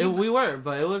not? Like We were,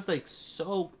 but it was like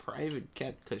so private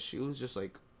kept because she was just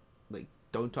like,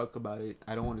 don't talk about it.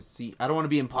 I don't want to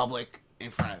be in public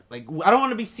in front. Like, I don't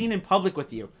want to be seen in public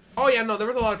with you. Oh yeah, no, there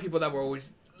was a lot of people that were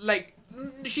always like,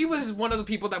 she was one of the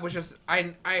people that was just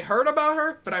I heard about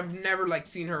her, but I've never like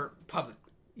seen her public.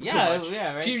 Yeah,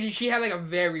 yeah, right. She had like a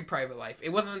very private life. It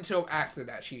wasn't until after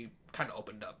that she kind of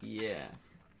opened up. Yeah.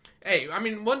 Hey, I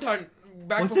mean, one time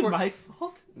back Was before. it my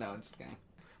fault? No, I'm just kidding.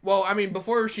 Well, I mean,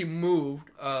 before she moved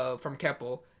from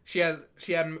Keppel, she had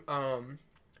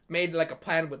made like a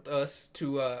plan with us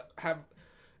to have.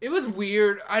 It was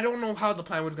weird. I don't know how the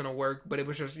plan was gonna work, but it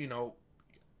was just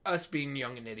us being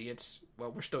young and idiots.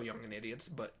 Well, we're still young and idiots,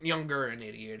 but younger and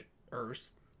idioters.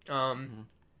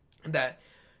 That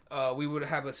we would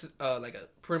have a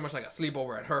pretty much like a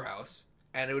sleepover at her house,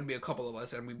 and it would be a couple of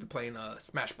us, and we'd be playing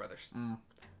Smash Brothers.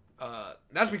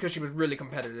 That's because she was really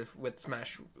competitive with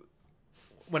Smash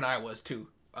when I was too.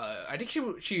 I think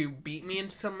she beat me in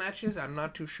some matches. I'm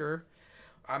not too sure.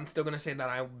 I'm still gonna say that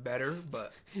I'm better,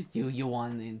 but You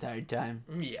won the entire time.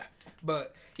 yeah.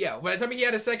 But yeah, by the time he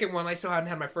had his second one, I still hadn't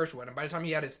had my first one, and by the time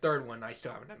he had his third one, I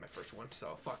still haven't had my first one.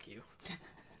 So fuck you.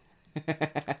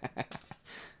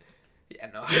 Yeah,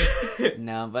 no.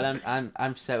 No, but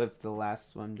I'm set with the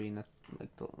last one being the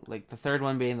third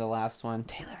one being the last one.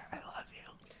 Taylor, I love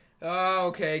you. Oh,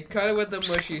 okay. Cut it with the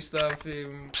mushy stuff.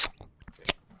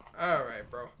 All right,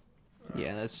 bro.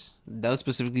 Yeah, that was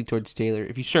specifically towards Taylor.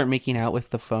 If you start making out with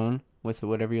the phone with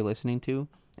whatever you're listening to,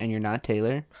 and you're not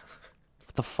Taylor,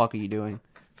 what the fuck are you doing?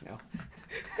 No.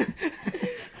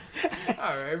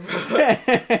 All right,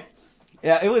 bro.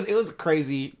 Yeah, it was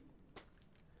crazy.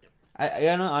 I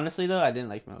don't know, honestly though, I didn't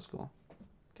like middle school.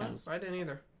 I didn't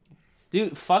either.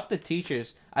 Dude, fuck the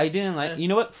teachers. I didn't like. You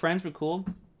know what? Friends were cool.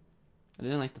 I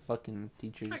didn't like the fucking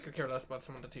teachers. I could care less about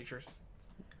some of the teachers.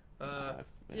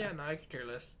 Yeah, no, I could care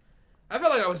less. I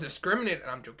felt like I was discriminated.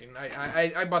 I'm joking.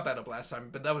 I brought that up last time,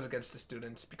 but that was against the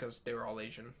students because they were all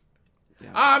Asian.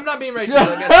 Yeah. I'm not being racist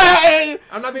against them.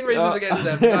 I'm not being racist against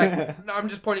them. Like, no, I'm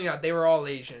just pointing out they were all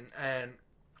Asian, and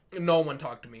no one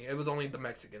talked to me. It was only the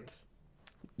Mexicans.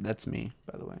 That's me,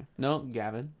 by the way. No,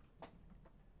 Gavin.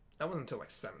 That wasn't until like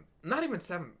 7th. Not even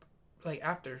 7th. Like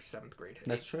after 7th grade.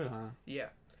 That's true, huh? Yeah.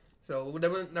 So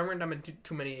there weren't that many,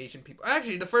 too many Asian people.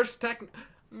 Actually, the first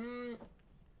again,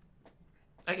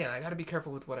 I gotta be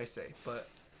careful with what I say, but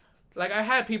like I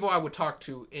had people I would talk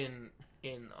to in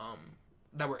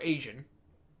that were Asian,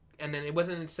 and then it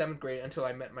wasn't in 7th grade until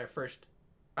I met my first.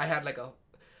 I had like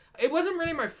it wasn't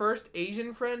really my first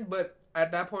Asian friend, but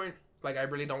at that point, like I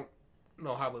really don't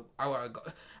know how I would go.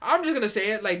 I'm just gonna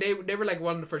say it. Like they were like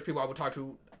one of the first people I would talk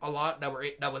to a lot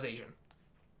that was Asian.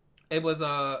 It was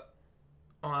I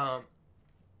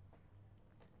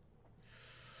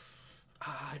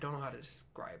don't know how to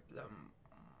describe them.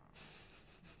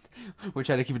 We're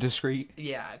trying to keep it discreet.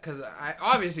 Yeah, because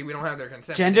obviously we don't have their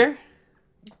consent. Gender?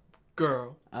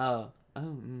 Girl. Oh. Let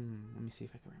me see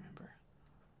if I can remember.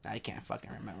 I can't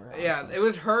fucking remember. Honestly. Yeah, it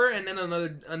was her and then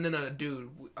a dude.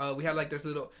 We had like this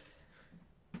little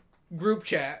group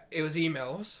chat. It was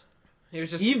emails. It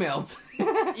was just emails.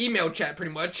 Email chat,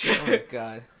 pretty much. Oh my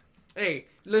god. Hey,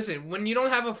 listen. When you don't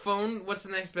have a phone, what's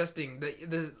the next best thing?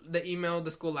 The email,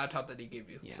 the school laptop that he gave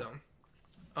you. Yeah.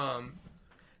 So,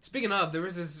 speaking of, there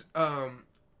was this. I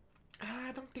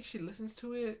don't think she listens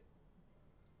to it.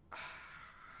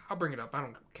 I'll bring it up. I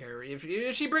don't care if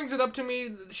she brings it up to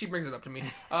me. She brings it up to me.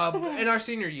 In our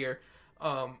senior year,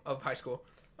 of high school,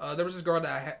 there was this girl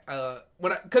that I had,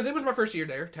 because it was my first year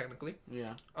there technically.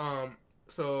 Yeah.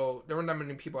 So there weren't that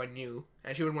many people I knew,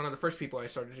 and she was one of the first people I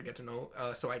started to get to know.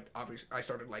 So I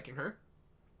started liking her.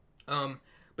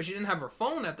 But she didn't have her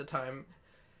phone at the time,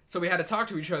 so we had to talk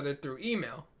to each other through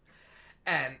email,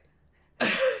 and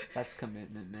that's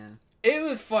commitment, man. It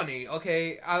was funny.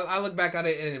 Okay, I look back at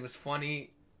it and it was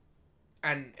funny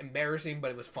and embarrassing,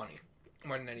 but it was funny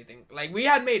more than anything. Like we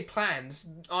had made plans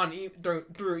on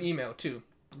through email too.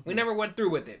 Mm-hmm. We never went through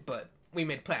with it, but we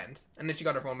made plans, and then she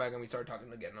got her phone back and we started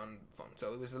talking again on the phone.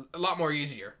 So it was a lot more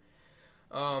easier.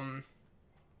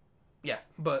 Yeah,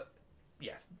 but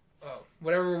yeah.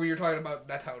 Whatever we were talking about,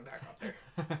 that's how that got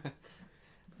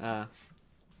there.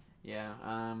 Yeah.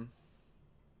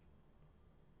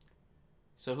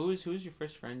 So who's your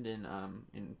first friend in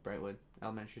Brightwood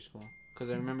Elementary School? Because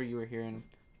I remember you were here in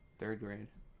 3rd grade.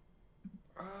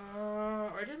 I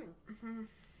didn't.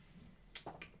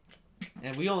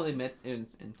 And we only met in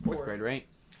 4th grade, right?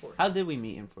 4th. How did we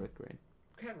meet in 4th grade?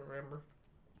 Can't remember.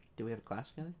 Did we have a class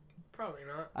together? Probably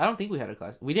not. I don't think we had a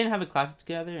class. We didn't have a class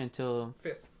together until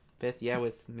 5th. 5th, yeah,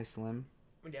 with Miss Lim.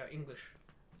 Yeah, English.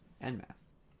 And math.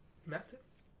 Math?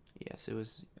 Yes, it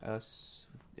was us.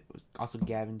 It was also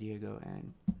Gavin, Diego,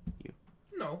 and you.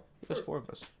 No. It was 4 of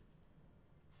us.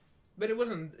 But it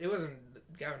wasn't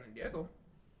Gavin and Diego.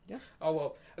 Yes. Oh,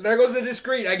 well. There goes the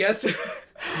discreet, I guess.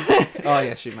 Oh,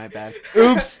 yeah, shoot, my bad.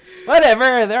 Oops.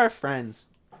 Whatever, they're friends.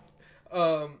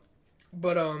 No,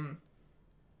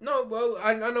 well,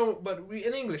 I know, but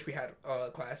in English we had a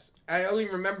class. I only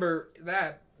remember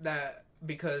that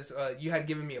because you had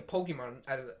given me a Pokemon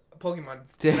as a Pokemon.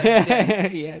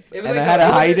 Yes. It was I had to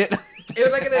hide it. It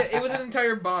was like it was an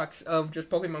entire box of just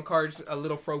Pokemon cards, a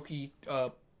little Froakie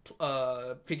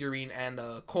figurine, and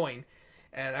a coin.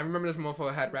 And I remember this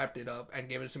mofo had wrapped it up and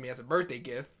gave it to me as a birthday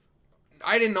gift.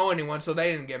 I didn't know anyone, so they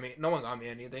didn't get me. No one got me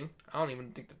anything. I don't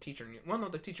even think the teacher knew. Well, no,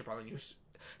 the teacher probably knew.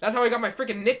 That's how I got my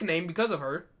freaking nickname, because of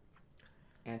her.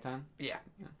 Anton? Yeah.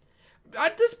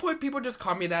 At this point, people just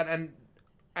call me that, and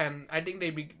I think they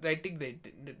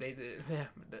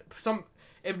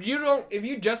if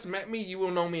you just met me, you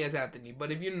will know me as Anthony.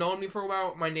 But if you've known me for a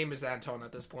while, my name is Anton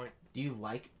at this point. Do you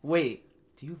like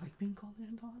being called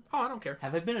Anton? Oh, I don't care.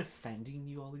 Have I been offending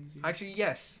you all these years? Actually,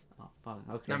 yes. Oh, fuck.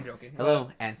 Okay. No, I'm joking.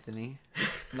 Hello, Anthony.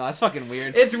 No, that's fucking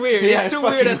weird. It's weird. Yeah, it's too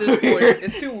weird at this point.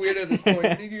 It's too weird at this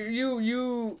point.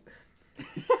 You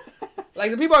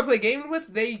like the people I play games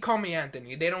with, they call me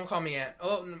Anthony. They don't call me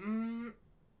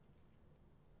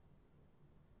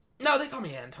No, they call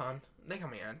me Anton.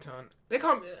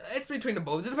 It's between the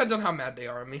both. It depends on how mad they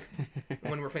are at me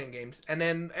when we're playing games. And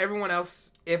then everyone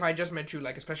else, if I just met you,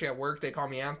 like especially at work, they call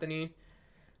me Anthony.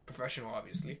 professional,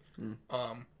 obviously.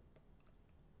 Mm.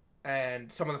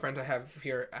 And some of the friends I have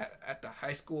here at the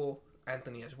high school,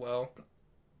 Anthony as well.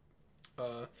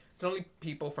 It's only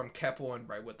people from Keppel and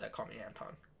Brightwood that call me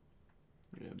Anton.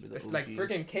 Yeah, It's like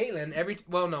freaking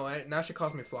Caitlin. Now she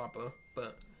calls me Floppa,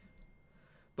 but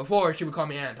before she would call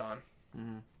me Anton.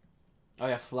 Mm-hmm. Oh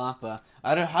yeah, Floppa.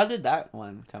 How did that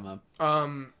one come up?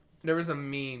 There was a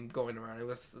meme going around. It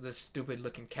was this stupid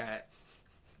looking cat,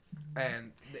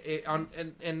 and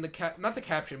the cat, not the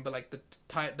caption, but like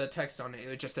the text on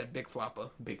it just said Big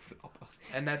Floppa. Big Floppa.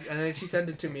 And then she sent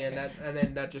it to me, and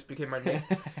then that just became my name.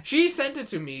 She sent it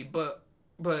to me,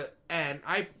 and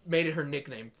I made it her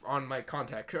nickname on my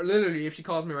contact. Literally, if she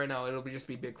calls me right now, it'll just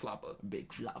be Big Floppa. Big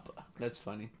Floppa. That's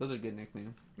funny. Those are good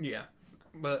nicknames. Yeah,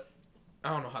 but I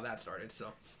don't know how that started.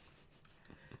 So,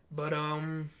 but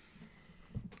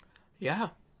yeah,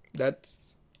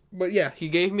 but yeah, he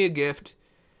gave me a gift,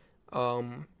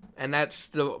 and that's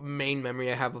the main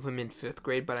memory I have of him in 5th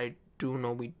grade. But I do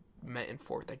know we met in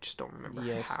 4th. I just don't remember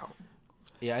how.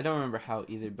 Yeah, I don't remember how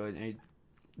either. But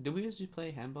did we just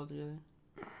play handball together?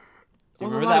 Do you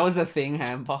remember that was a thing,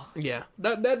 handball? Yeah,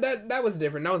 that was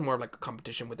different. That was more of like a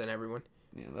competition within everyone.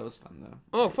 Yeah, that was fun though.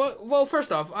 Oh, well,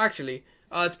 first off, actually,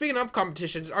 speaking of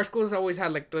competitions, our school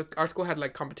had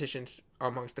like competitions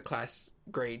amongst the class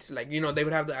grades. Like, they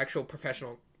would have the actual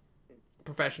professional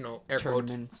air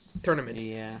tournaments. Tournaments.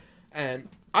 Yeah. And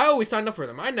I always signed up for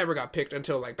them. I never got picked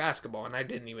until like basketball, and I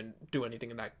didn't even do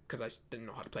anything in that because I didn't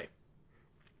know how to play.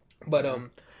 But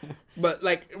but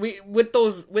like with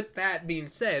that being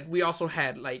said, we also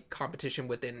had like competition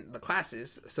within the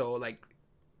classes. So like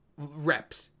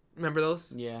reps. Remember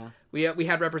those? Yeah. We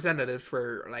had representatives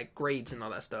for like grades and all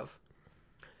that stuff.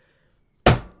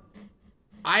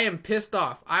 I am pissed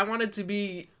off. I wanted to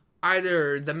be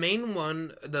either the main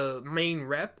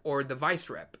rep, or the vice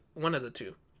rep. One of the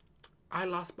two. I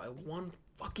lost by one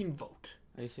fucking vote.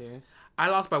 Are you serious? I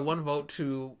lost by one vote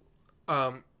to,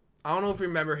 I don't know if you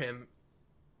remember him.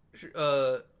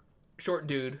 Short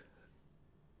dude.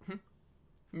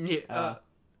 Yeah.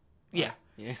 Yeah.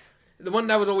 Yeah. The one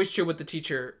that was always chill with the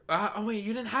teacher. Oh wait,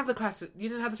 you didn't have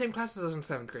the same classes as in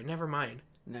 7th grade. Never mind.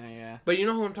 No, yeah. But you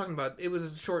know who I'm talking about. It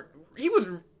was short. He was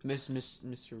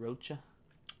Mr. Rocha.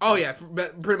 Oh yeah,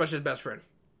 pretty much his best friend.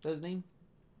 What's his name?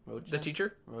 Rocha. The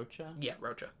teacher. Rocha. Yeah,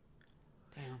 Rocha.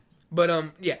 Damn.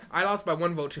 But yeah, I lost by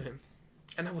one vote to him,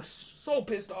 and I was so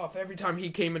pissed off every time he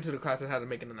came into the class and had to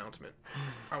make an announcement.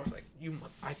 I was like,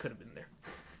 I could have been there.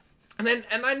 And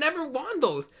I never won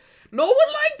those. No one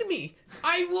liked me.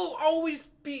 I will always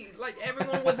be like,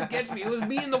 everyone was against me. It was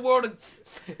me in the world.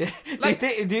 Like,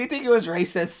 do you think it was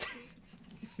racist?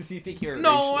 Do you think you were?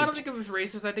 No, I don't think it was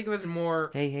racist. I think it was more.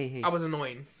 Hey! I was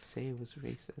annoying. Say it was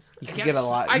racist. You could get a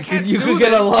lot. I can't sue You them. could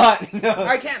get a lot. No.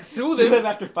 I can't sue Sue them. them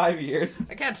after 5 years.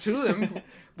 I can't sue them.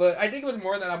 But I think it was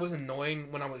more that I was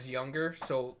annoying when I was younger,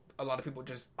 so a lot of people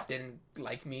just didn't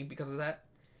like me because of that.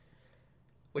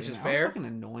 Which is fair. I was fucking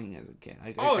annoying as a kid.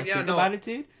 I think no. about it,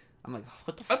 dude. I'm like,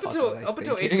 what the fuck? Up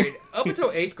until 8th grade. Up until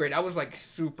 8th grade, I was like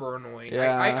super annoying.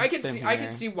 Yeah, I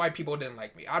can see why people didn't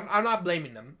like me. I'm not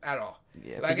blaming them at all.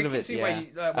 Yeah, like, I can see why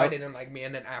they didn't like me,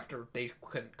 and then after they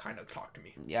couldn't kind of talk to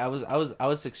me. Yeah, I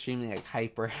was extremely like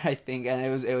hyper, I think, and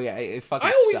it fucking.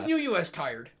 I always sucked. knew you as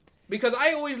tired because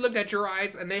I always looked at your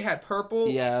eyes and they had purple.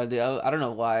 Yeah, dude, I don't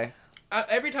know why.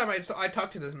 Every time I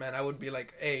talked to this man, I would be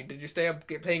like, "Hey, did you stay up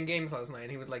playing games last night?" And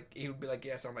he would be like,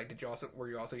 "Yes." I'm like, were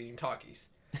you also eating Takis?"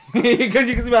 Because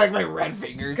you can see like my red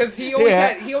fingers. Because he always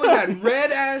had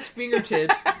red ass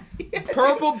fingertips,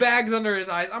 purple bags under his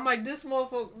eyes. I'm like, this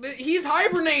motherfucker, he's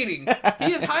hibernating.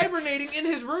 He is hibernating in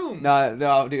his room.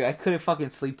 No, dude, I couldn't fucking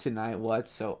sleep tonight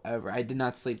whatsoever. I did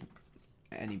not sleep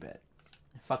any bit.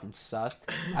 It fucking sucked.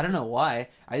 I don't know why.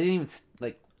 I didn't even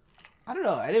I don't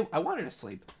know. I wanted to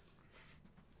sleep.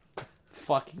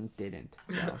 Fucking didn't.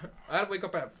 So. I had to wake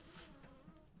up at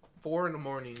 4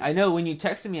 a.m. I know, when you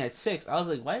texted me at 6, I was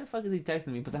like, why the fuck is he texting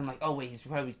me? But then I'm like, oh wait, he's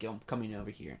probably coming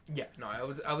over here. Yeah, no, I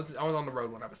was on the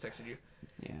road when I was texting you.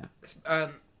 Yeah.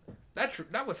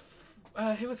 That was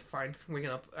it was fine waking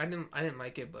up. I didn't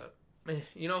like it, but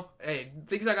hey,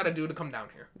 things I gotta do to come down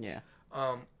here. Yeah.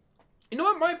 You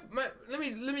know what? Let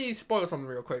me spoil something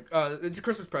real quick. It's a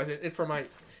Christmas present.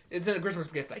 It's a Christmas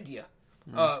gift idea.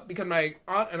 Because my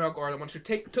aunt and uncle are the ones who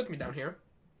took me down here.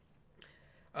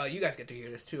 You guys get to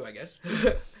hear this too, I guess.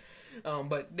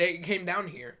 But they came down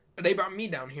here. They brought me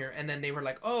down here, and then they were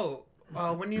like, "Oh,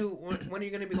 when are you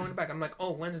gonna be going back?" I'm like,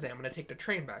 "Oh, Wednesday. I'm gonna take the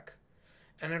train back."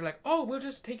 And they're like, "Oh, we'll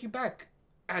just take you back."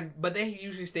 But they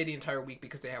usually stay the entire week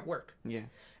because they have work. Yeah.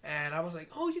 And I was like,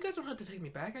 oh, you guys don't have to take me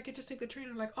back. I could just take the train.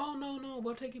 And like, oh, no,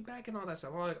 we'll take you back and all that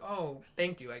stuff. I'm like, oh,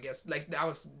 thank you, I guess. Like, I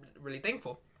was really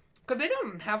thankful. Because they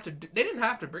didn't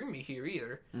have to bring me here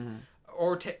either. Mm-hmm.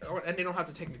 And they don't have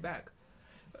to take me back.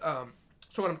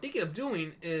 So what I'm thinking of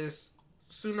doing is,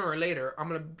 sooner or later, I'm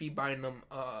going to be buying them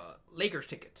Lakers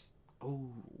tickets. Oh,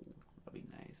 that'd be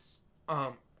nice.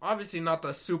 Obviously not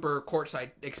the super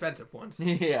courtside expensive ones.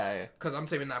 Yeah. Because I'm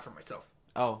saving that for myself.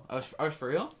 Oh, I was for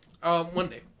real? One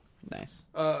day. Nice.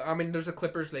 I mean, there's a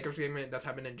Clippers-Lakers game that's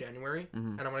happening in January.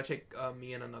 Mm-hmm. And I'm going to take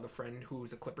me and another friend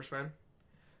who's a Clippers fan.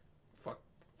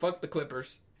 Fuck the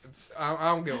Clippers. I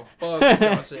don't give a fuck what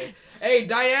y'all say. Hey,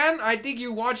 Diane, I think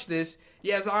you watched this.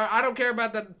 Yes, I don't care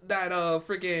about that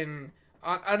freaking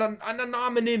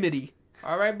anonymity.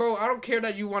 All right, bro? I don't care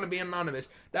that you want to be anonymous.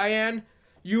 Diane,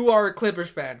 you are a Clippers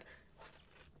fan.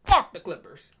 Fuck the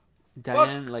Clippers.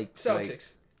 Diane, fuck like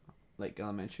Celtics. Like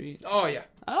elementary? Oh, yeah.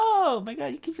 Oh, my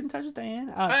God. You keep in touch with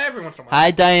Diane? Every once in a while. Hi,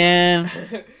 Diane.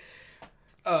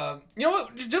 You know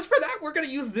what? Just for that, we're going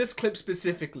to use this clip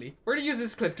specifically. We're going to use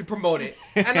this clip to promote it.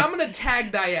 And I'm going to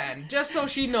tag Diane, just so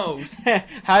she knows.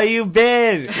 How you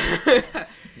been?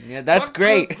 Yeah, that's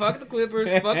great. Fuck the Clippers.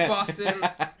 Fuck Boston.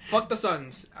 Fuck the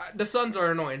Suns. The Suns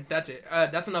are annoying. That's it.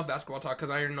 That's enough basketball talk, because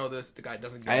I already know the guy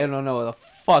doesn't get it. I don't know what the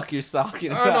fuck you're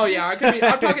talking about. Oh, no, yeah.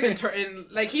 I'm talking in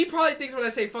like, he probably thinks when I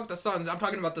say fuck the Suns, I'm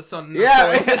talking about the Suns.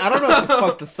 Yeah, I don't know what the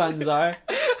fuck the Suns are.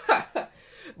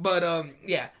 But,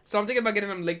 yeah. So I'm thinking about getting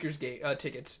them Lakers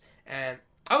tickets. And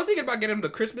I was thinking about getting them the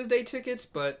Christmas Day tickets,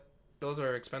 but those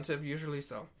are expensive usually,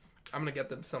 so I'm going to get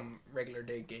them some regular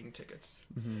day game tickets.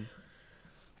 Mm-hmm.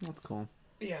 That's cool.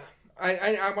 Yeah.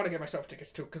 I want to get myself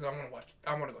tickets, too, because I want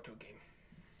to go to a game.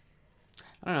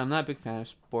 I don't know. I'm not a big fan of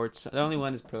sports. The only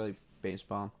one is probably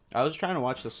baseball. I was trying to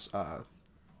watch this, the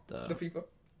FIFA?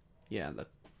 Yeah,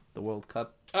 the World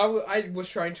Cup. I was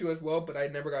trying to as well, but I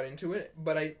never got into it.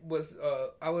 But I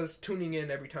was tuning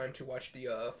in every time to watch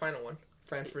the final one,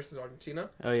 France versus Argentina.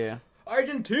 Oh yeah,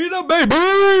 Argentina,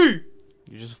 baby!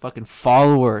 You're just a fucking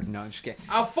follower. No, I'm just kidding.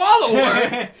 A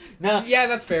follower? No. Yeah,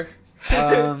 that's fair.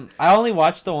 I only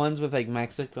watched the ones with like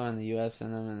Mexico and the U.S.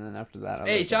 in them, and then after that,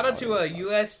 hey, shout out to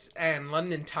U.S. and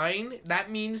London tying.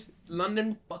 That means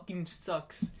London fucking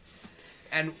sucks.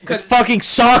 And it's fucking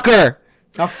soccer,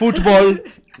 not football.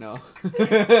 No.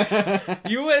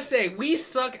 USA, we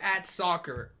suck at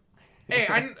soccer. Hey,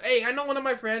 I know one of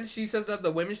my friends. She says that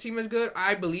the women's team is good.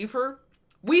 I believe her.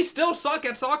 We still suck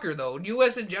at soccer though.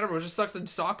 U.S. in general just sucks at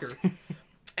soccer.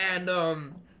 And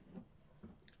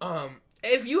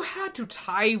if you had to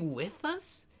tie with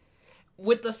us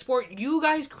with the sport you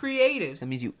guys created, that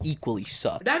means you equally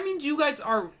suck. That means you guys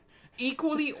are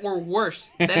equally or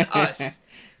worse than us.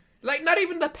 Like, not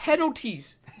even the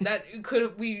penalties that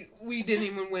we didn't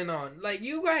even win on. Like,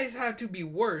 you guys have to be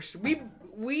worse.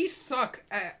 We suck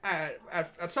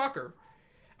at soccer.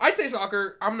 I say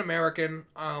soccer. I'm an American.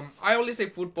 I only say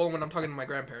football when I'm talking to my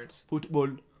grandparents.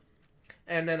 Football.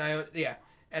 And then other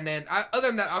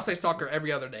than that, I'll say soccer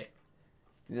every other day.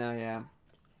 No, yeah.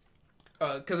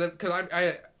 Because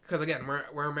again,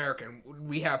 we're American.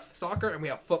 We have soccer and we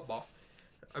have football.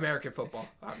 American football,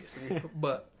 obviously.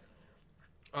 But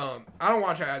I don't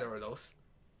watch either of those.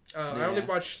 Yeah. I only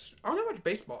watch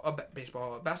baseball.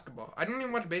 Basketball. I don't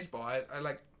even watch baseball. I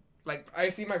I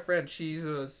see my friend. She's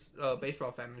a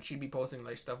baseball fan, and she'd be posting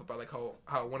like stuff about like how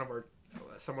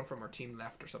someone from our team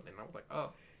left or something. And I was like, oh.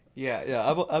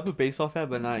 Yeah. I'm a baseball fan,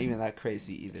 but not even that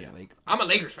crazy either. Yeah. Like, I'm a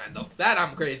Lakers fan though. That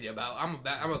I'm crazy about. I'm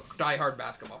a diehard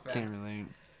basketball fan. Can't relate.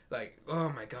 Like, oh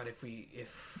my god, if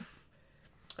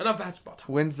enough basketball talk.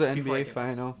 When's the NBA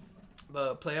final?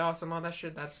 The playoffs and all that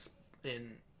shit. That's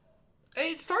in.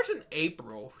 It starts in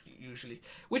April usually,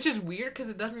 which is weird because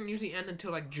it doesn't usually end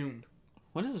until like June.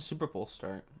 When does the Super Bowl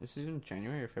start? Is it in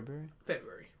January or February?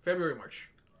 February, March.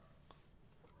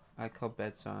 I call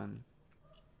bets on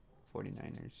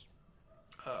 49ers.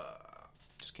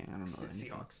 Just kidding. I don't know.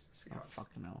 Seahawks. I don't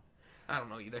fucking know. I don't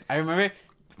know either. I remember,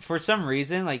 for some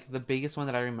reason, like the biggest one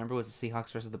that I remember was the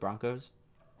Seahawks versus the Broncos.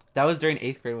 That was during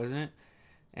 8th grade, wasn't it?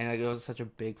 And like, it was such a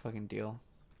big fucking deal.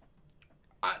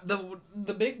 The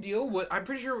big deal was, I'm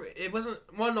pretty sure it wasn't.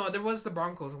 Well, no, there was the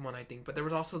Broncos one, I think, but there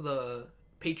was also the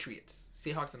Patriots,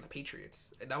 Seahawks, and the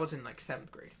Patriots. And that was in like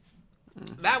 7th grade.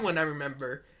 Mm-hmm. That one I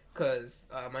remember because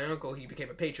my uncle, he became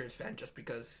a Patriots fan just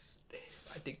because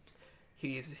I think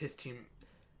his team.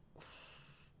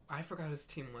 I forgot who his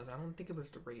team was. I don't think it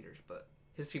was the Raiders, but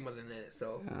his team wasn't in it.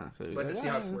 But the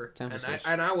Seahawks were,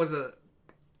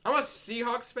 I'm a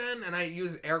Seahawks fan, and I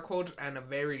use air quotes and a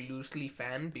very loosely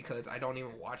fan because I don't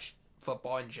even watch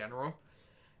football in general.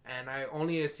 And I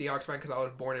only a Seahawks fan because I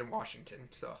was born in Washington,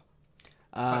 so.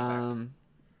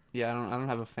 Yeah, I don't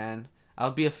have a fan.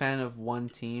 I'll be a fan of one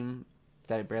team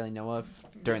that I barely know of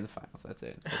during the finals. That's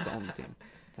it. That's the only team.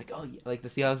 Like, oh, yeah, like the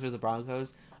Seahawks or the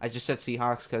Broncos. I just said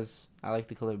Seahawks because I like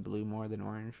the color blue more than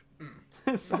orange.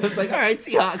 So I was like, all right,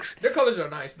 Seahawks. Their colors are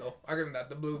nice, though. I agree with that.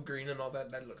 The blue, green, and all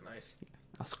that look nice.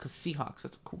 Also, because Seahawks,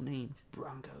 that's a cool name.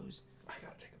 Broncos. I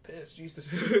gotta take a piss. Jesus.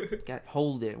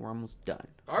 Hold it. We're almost done.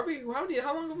 Are we?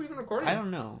 How long have we been recording? I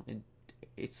don't know.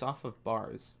 It's off of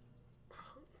bars.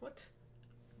 What?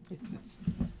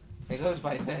 It goes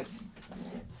by this.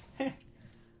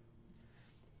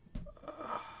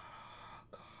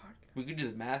 We could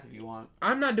do the math if you want.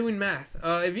 I'm not doing math.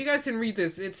 If you guys can read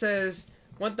this, it says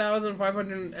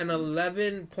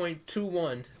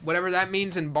 1,511.21. Whatever that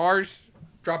means in bars,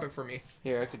 drop it for me.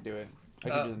 Here, I could do it. I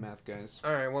can do the math, guys.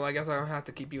 Alright, well, I guess I'll have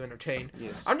to keep you entertained.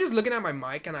 Yes. I'm just looking at my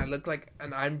mic, and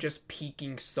I'm just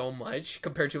peaking so much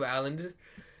compared to Alan's.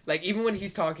 Like, even when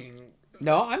he's talking.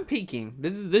 No, I'm peaking.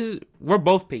 This is. We're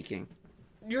both peaking.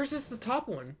 Yours is the top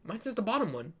one. Mine's is the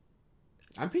bottom one.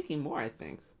 I'm peaking more, I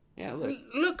think. Yeah, look.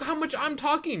 Look how much I'm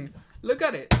talking. Look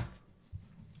at it.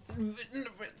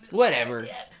 Whatever.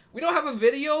 We don't have a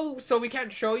video, so we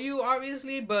can't show you,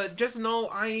 obviously, but just know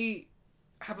I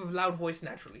have a loud voice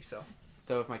naturally, so.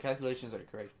 So if my calculations are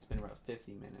correct, it's been about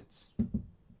 50 minutes.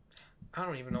 I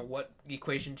don't even know what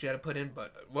equations you had to put in,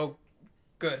 but, well,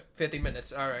 good. 50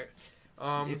 minutes. All right.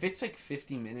 If it's like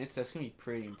 50 minutes, that's going to be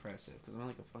pretty impressive, because I'm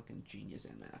like a fucking genius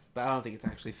in math. But I don't think it's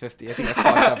actually 50. I think I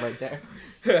fucked up right there.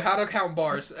 How to count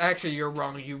bars. Actually, you're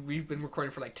wrong. We've been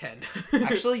recording for like 10.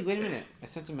 Actually, wait a minute. I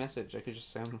sent a message. I could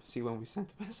just see when we sent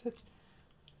the message.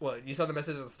 What? You saw the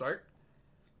message at the start?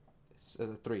 It's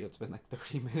 3. It's been like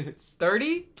 30 minutes.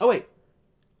 30? Oh, wait,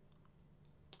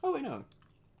 no.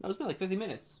 No, it's been like 50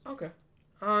 minutes. Okay.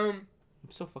 I'm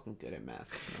so fucking good at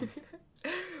math. You know?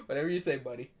 Whatever you say,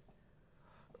 buddy.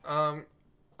 I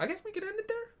guess we could end it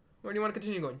there? Or do you want to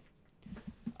continue going?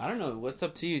 I don't know. What's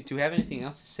up to you? Do we have anything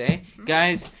else to say?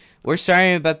 Guys, we're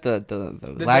sorry about the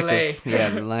lack delay.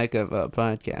 of the lack of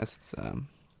podcasts.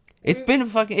 It's been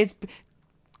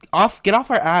get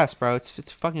off our ass, bro. It's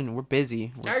fucking we're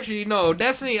busy. Actually, no,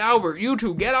 Destiny, Albert, you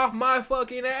two, get off my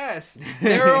fucking ass.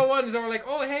 They're the ones that were like,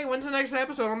 oh, hey, when's the next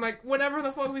episode? I'm like, whenever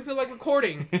the fuck we feel like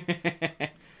recording.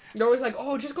 They're always like,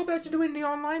 oh, just go back to doing the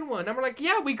online one. And we're like,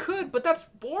 yeah, we could, but that's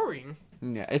boring.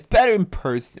 Yeah, it's better in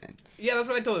person. Yeah, that's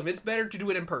what I told him. It's better to do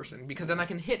it in person, because then I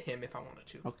can hit him if I wanted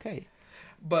to. Okay.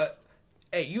 But,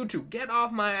 hey, you two, get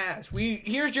off my ass.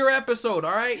 Here's your episode,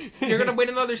 all right? You're going to wait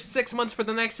another 6 months for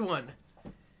the next one.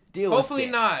 Hopefully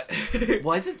not.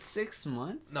 Was it 6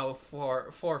 months? No,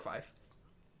 4 or 5.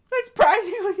 That's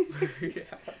practically 6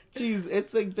 Jeez,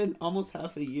 it's like been almost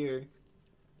half a year.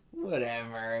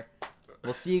 Whatever.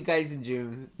 We'll see you guys in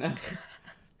June. Oh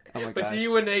my god. We'll see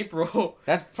you in April.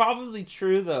 That's probably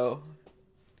true though.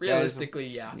 Realistically,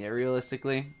 guys, yeah. Yeah,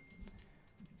 realistically.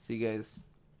 See you guys.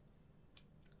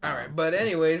 Alright, but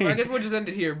anyways, I guess we'll just end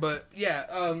it here. But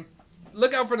yeah,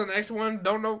 look out for the next one.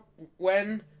 Don't know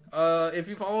when. If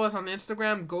you follow us on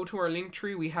Instagram, go to our link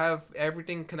tree. We have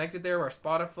everything connected there. Our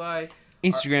Spotify.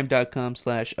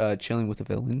 Instagram.com/chilling with the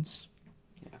villains.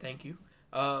 Yeah. Thank you.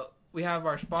 We have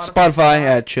our Spotify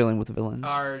at Chilling with the Villains.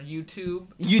 Our YouTube.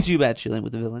 YouTube at Chilling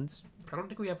with the Villains. I don't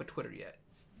think we have a Twitter yet.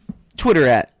 Twitter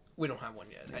at. We don't have one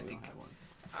yet. No, I think.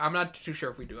 I'm not too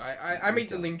sure if we do. I made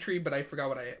the link tree, but I forgot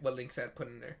what links I had put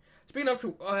in there. Speaking of,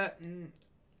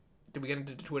 did we get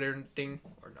into the Twitter thing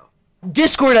or no?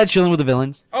 Discord at Chilling with the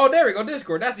Villains. Oh, there we go.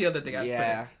 Discord. That's the other thing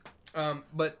I put in.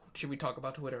 But should we talk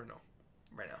about Twitter or no?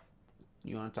 Right now.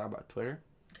 You want to talk about Twitter?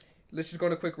 Let's just go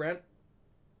on a quick rant.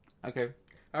 Okay.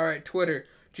 All right, Twitter.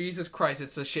 Jesus Christ,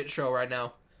 it's a shit show right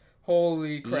now.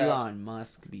 Holy crap. Elon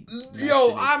Musk.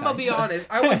 Yo, I'm gonna be honest.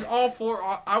 I was all for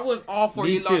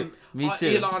Me Elon. too.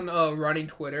 Elon running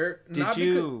Twitter. Not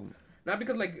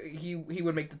because like he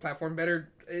would make the platform better.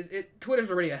 Twitter's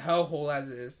already a hellhole as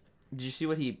is. Did you see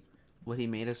what he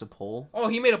made as a poll? Oh,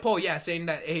 he made a poll, yeah, saying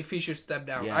that if he should step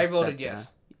down. Yeah, I voted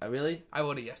yes. Really? I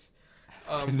voted yes.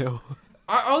 No.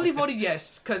 I only voted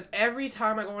yes because every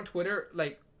time I go on Twitter,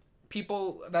 like,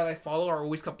 people that I follow are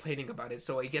always complaining about it,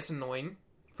 so it gets annoying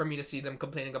for me to see them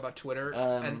complaining about Twitter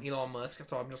and Elon Musk.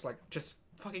 So I'm just like, just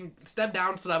fucking step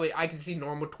down so that way I can see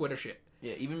normal Twitter shit.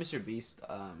 Yeah, even Mr. Beast.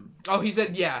 Oh, he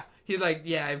said yeah. He's like,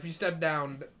 yeah, if you step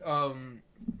down,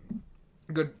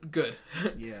 good.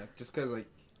 Yeah, just because like,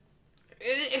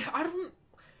 I don't.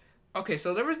 Okay,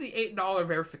 so there was the $8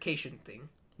 verification thing.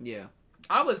 Yeah.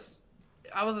 I was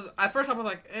at first I was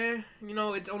like,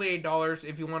 it's only $8.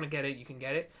 If you want to get it, you can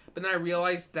get it. But then I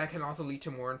realized that can also lead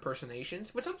to more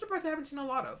impersonations, which I'm surprised I haven't seen a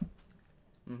lot of.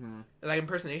 Mm-hmm. Like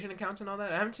impersonation accounts and all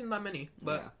that. I haven't seen that many,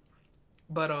 but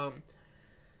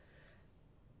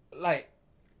like,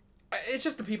 it's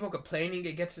just the people complaining.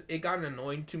 It got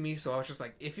annoying to me. So I was just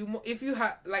like, if you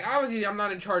have, like, obviously I'm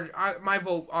not in charge. My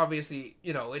vote, obviously,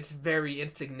 it's very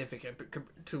insignificant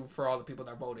for all the people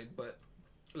that voted. But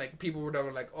like, people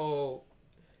were like, oh,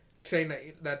 saying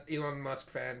that Elon Musk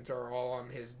fans are all on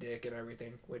his dick and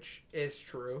everything, which is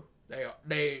true. They are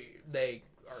the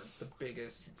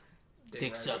biggest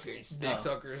dick suckers,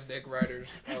 dick riders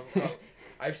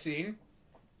I've seen.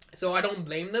 So I don't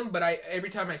blame them, but every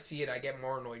time I see it, I get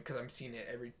more annoyed because I'm seeing it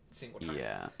every single time.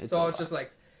 Yeah. So it's just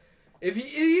like, if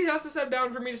he has to step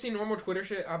down for me to see normal Twitter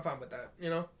shit, I'm fine with that.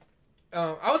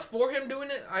 I was for him doing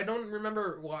it. I don't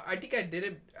remember why. I think I did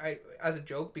it as a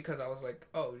joke because I was like,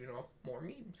 oh, more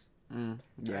memes.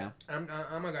 Yeah.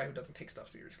 I'm a guy who doesn't take stuff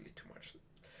seriously too much.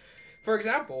 For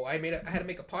example, I had to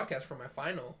make a podcast for my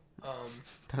final.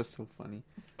 That's so funny.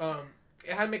 I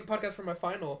had to make a podcast for my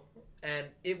final, and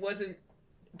it wasn't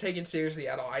taken seriously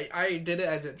at all. I did it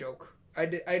as a joke. I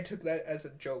took that as a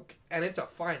joke, and it's a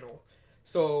final.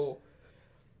 So,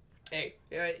 hey,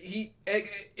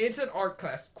 it's an art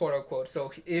class, quote unquote.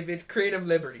 So if it's creative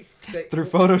liberty through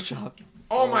Photoshop.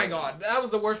 Oh my god, that was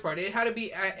the worst part. It had to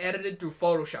be edited through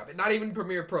Photoshop, not even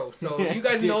Premiere Pro. So you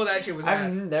guys know that shit was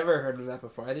ass. I've never heard of that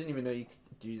before. I didn't even know you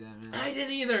could do that, man. I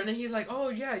didn't either. And then he's like, "Oh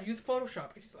yeah, use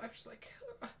Photoshop."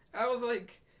 I was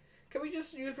like, "Can we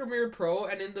just use Premiere Pro?"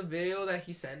 And in the video that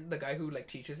he sent, the guy who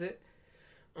teaches it,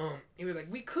 he was like,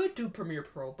 "We could do Premiere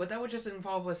Pro, but that would just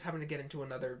involve us having to get into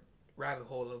another rabbit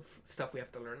hole of stuff we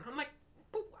have to learn." I'm like,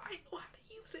 "But I know how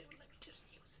to use it. Let me just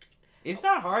use it." It's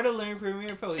not hard to learn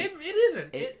Premiere Pro. It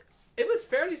isn't. It was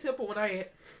fairly simple when I.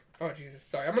 Oh Jesus!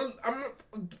 Sorry, I'm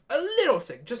a little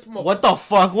sick. Just mocos. What the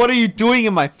fuck? What are you doing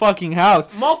in my fucking house?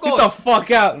 Mocos. Get the fuck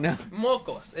out now.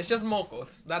 Mocos. It's just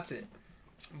mocos. That's it.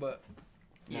 But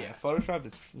yeah,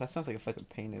 Photoshop that sounds like a fucking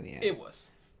pain in the ass. It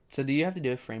was. So do you have to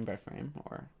do it frame by frame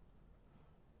or?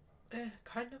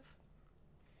 Kind of.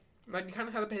 Like you kind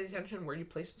of have to pay attention where you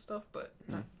place the stuff, but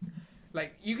not.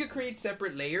 Like you could create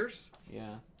separate layers.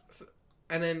 Yeah.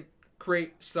 And then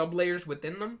create sub layers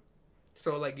within them.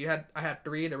 So like I had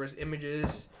 3. There was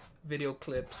images, video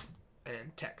clips,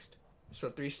 and text. So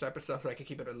 3 separate stuff so I could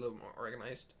keep it a little more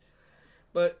organized.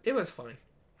 But it was fine.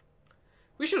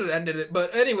 We should have ended it,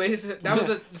 but anyways,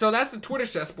 so that's the Twitter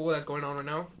cesspool that's going on right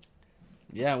now.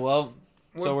 Yeah, well,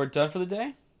 so we're done for the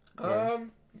day?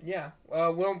 Yeah.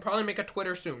 We'll probably make a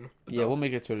Twitter soon. Yeah, we'll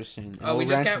make a Twitter soon. We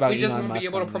just won't be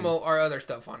able to promote our other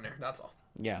stuff on there. That's all.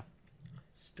 Yeah.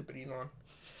 Stupid Elon.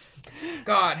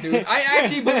 God, dude. I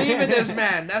actually believe in this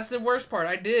man. That's the worst part.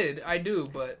 I do,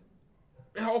 but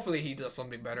hopefully he does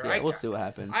something better. Yeah, we'll see what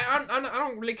happens. I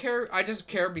don't really care. I just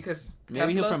care because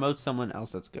maybe he'll promote someone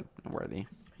else that's good and worthy.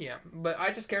 Yeah, but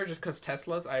I just care just because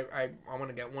Teslas. I want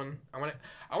to get one. I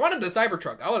wanted the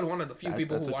Cybertruck. I was one of the few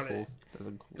people who wanted it. That's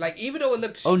cool. Like even though it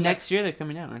looks. Oh, next year they're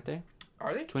coming out, aren't they?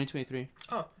 Are they? 2023.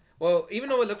 Oh well, even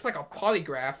though it looks like a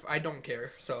polygraph, I don't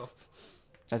care. So.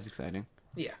 That's exciting.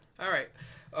 Yeah. All right.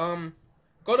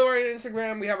 Go to our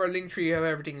Instagram. We have our link tree. We have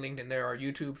everything linked in there. Our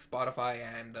YouTube, Spotify,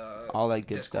 and all that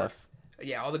good Discord. stuff.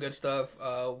 Yeah, all the good stuff.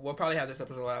 We'll probably have this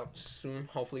episode out soon.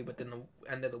 Hopefully within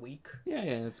the end of the week. Yeah,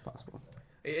 it's possible.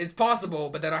 It's possible,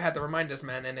 but then I had to remind this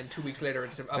man, and then 2 weeks later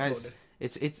it's uploaded.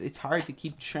 Guys, it's hard to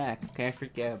keep track. Okay, I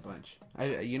forget a bunch.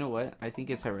 You know what? I think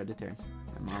it's hereditary.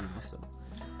 My mom also.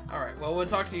 All right. Well, we'll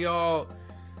talk to y'all.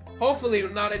 Hopefully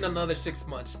not in another 6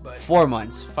 months, but 4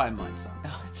 months, 5 months.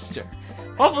 Sure.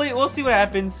 Hopefully we'll see what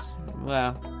happens.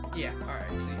 Well. Yeah. All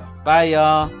right. See y'all. Bye,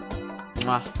 y'all.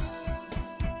 Mwah.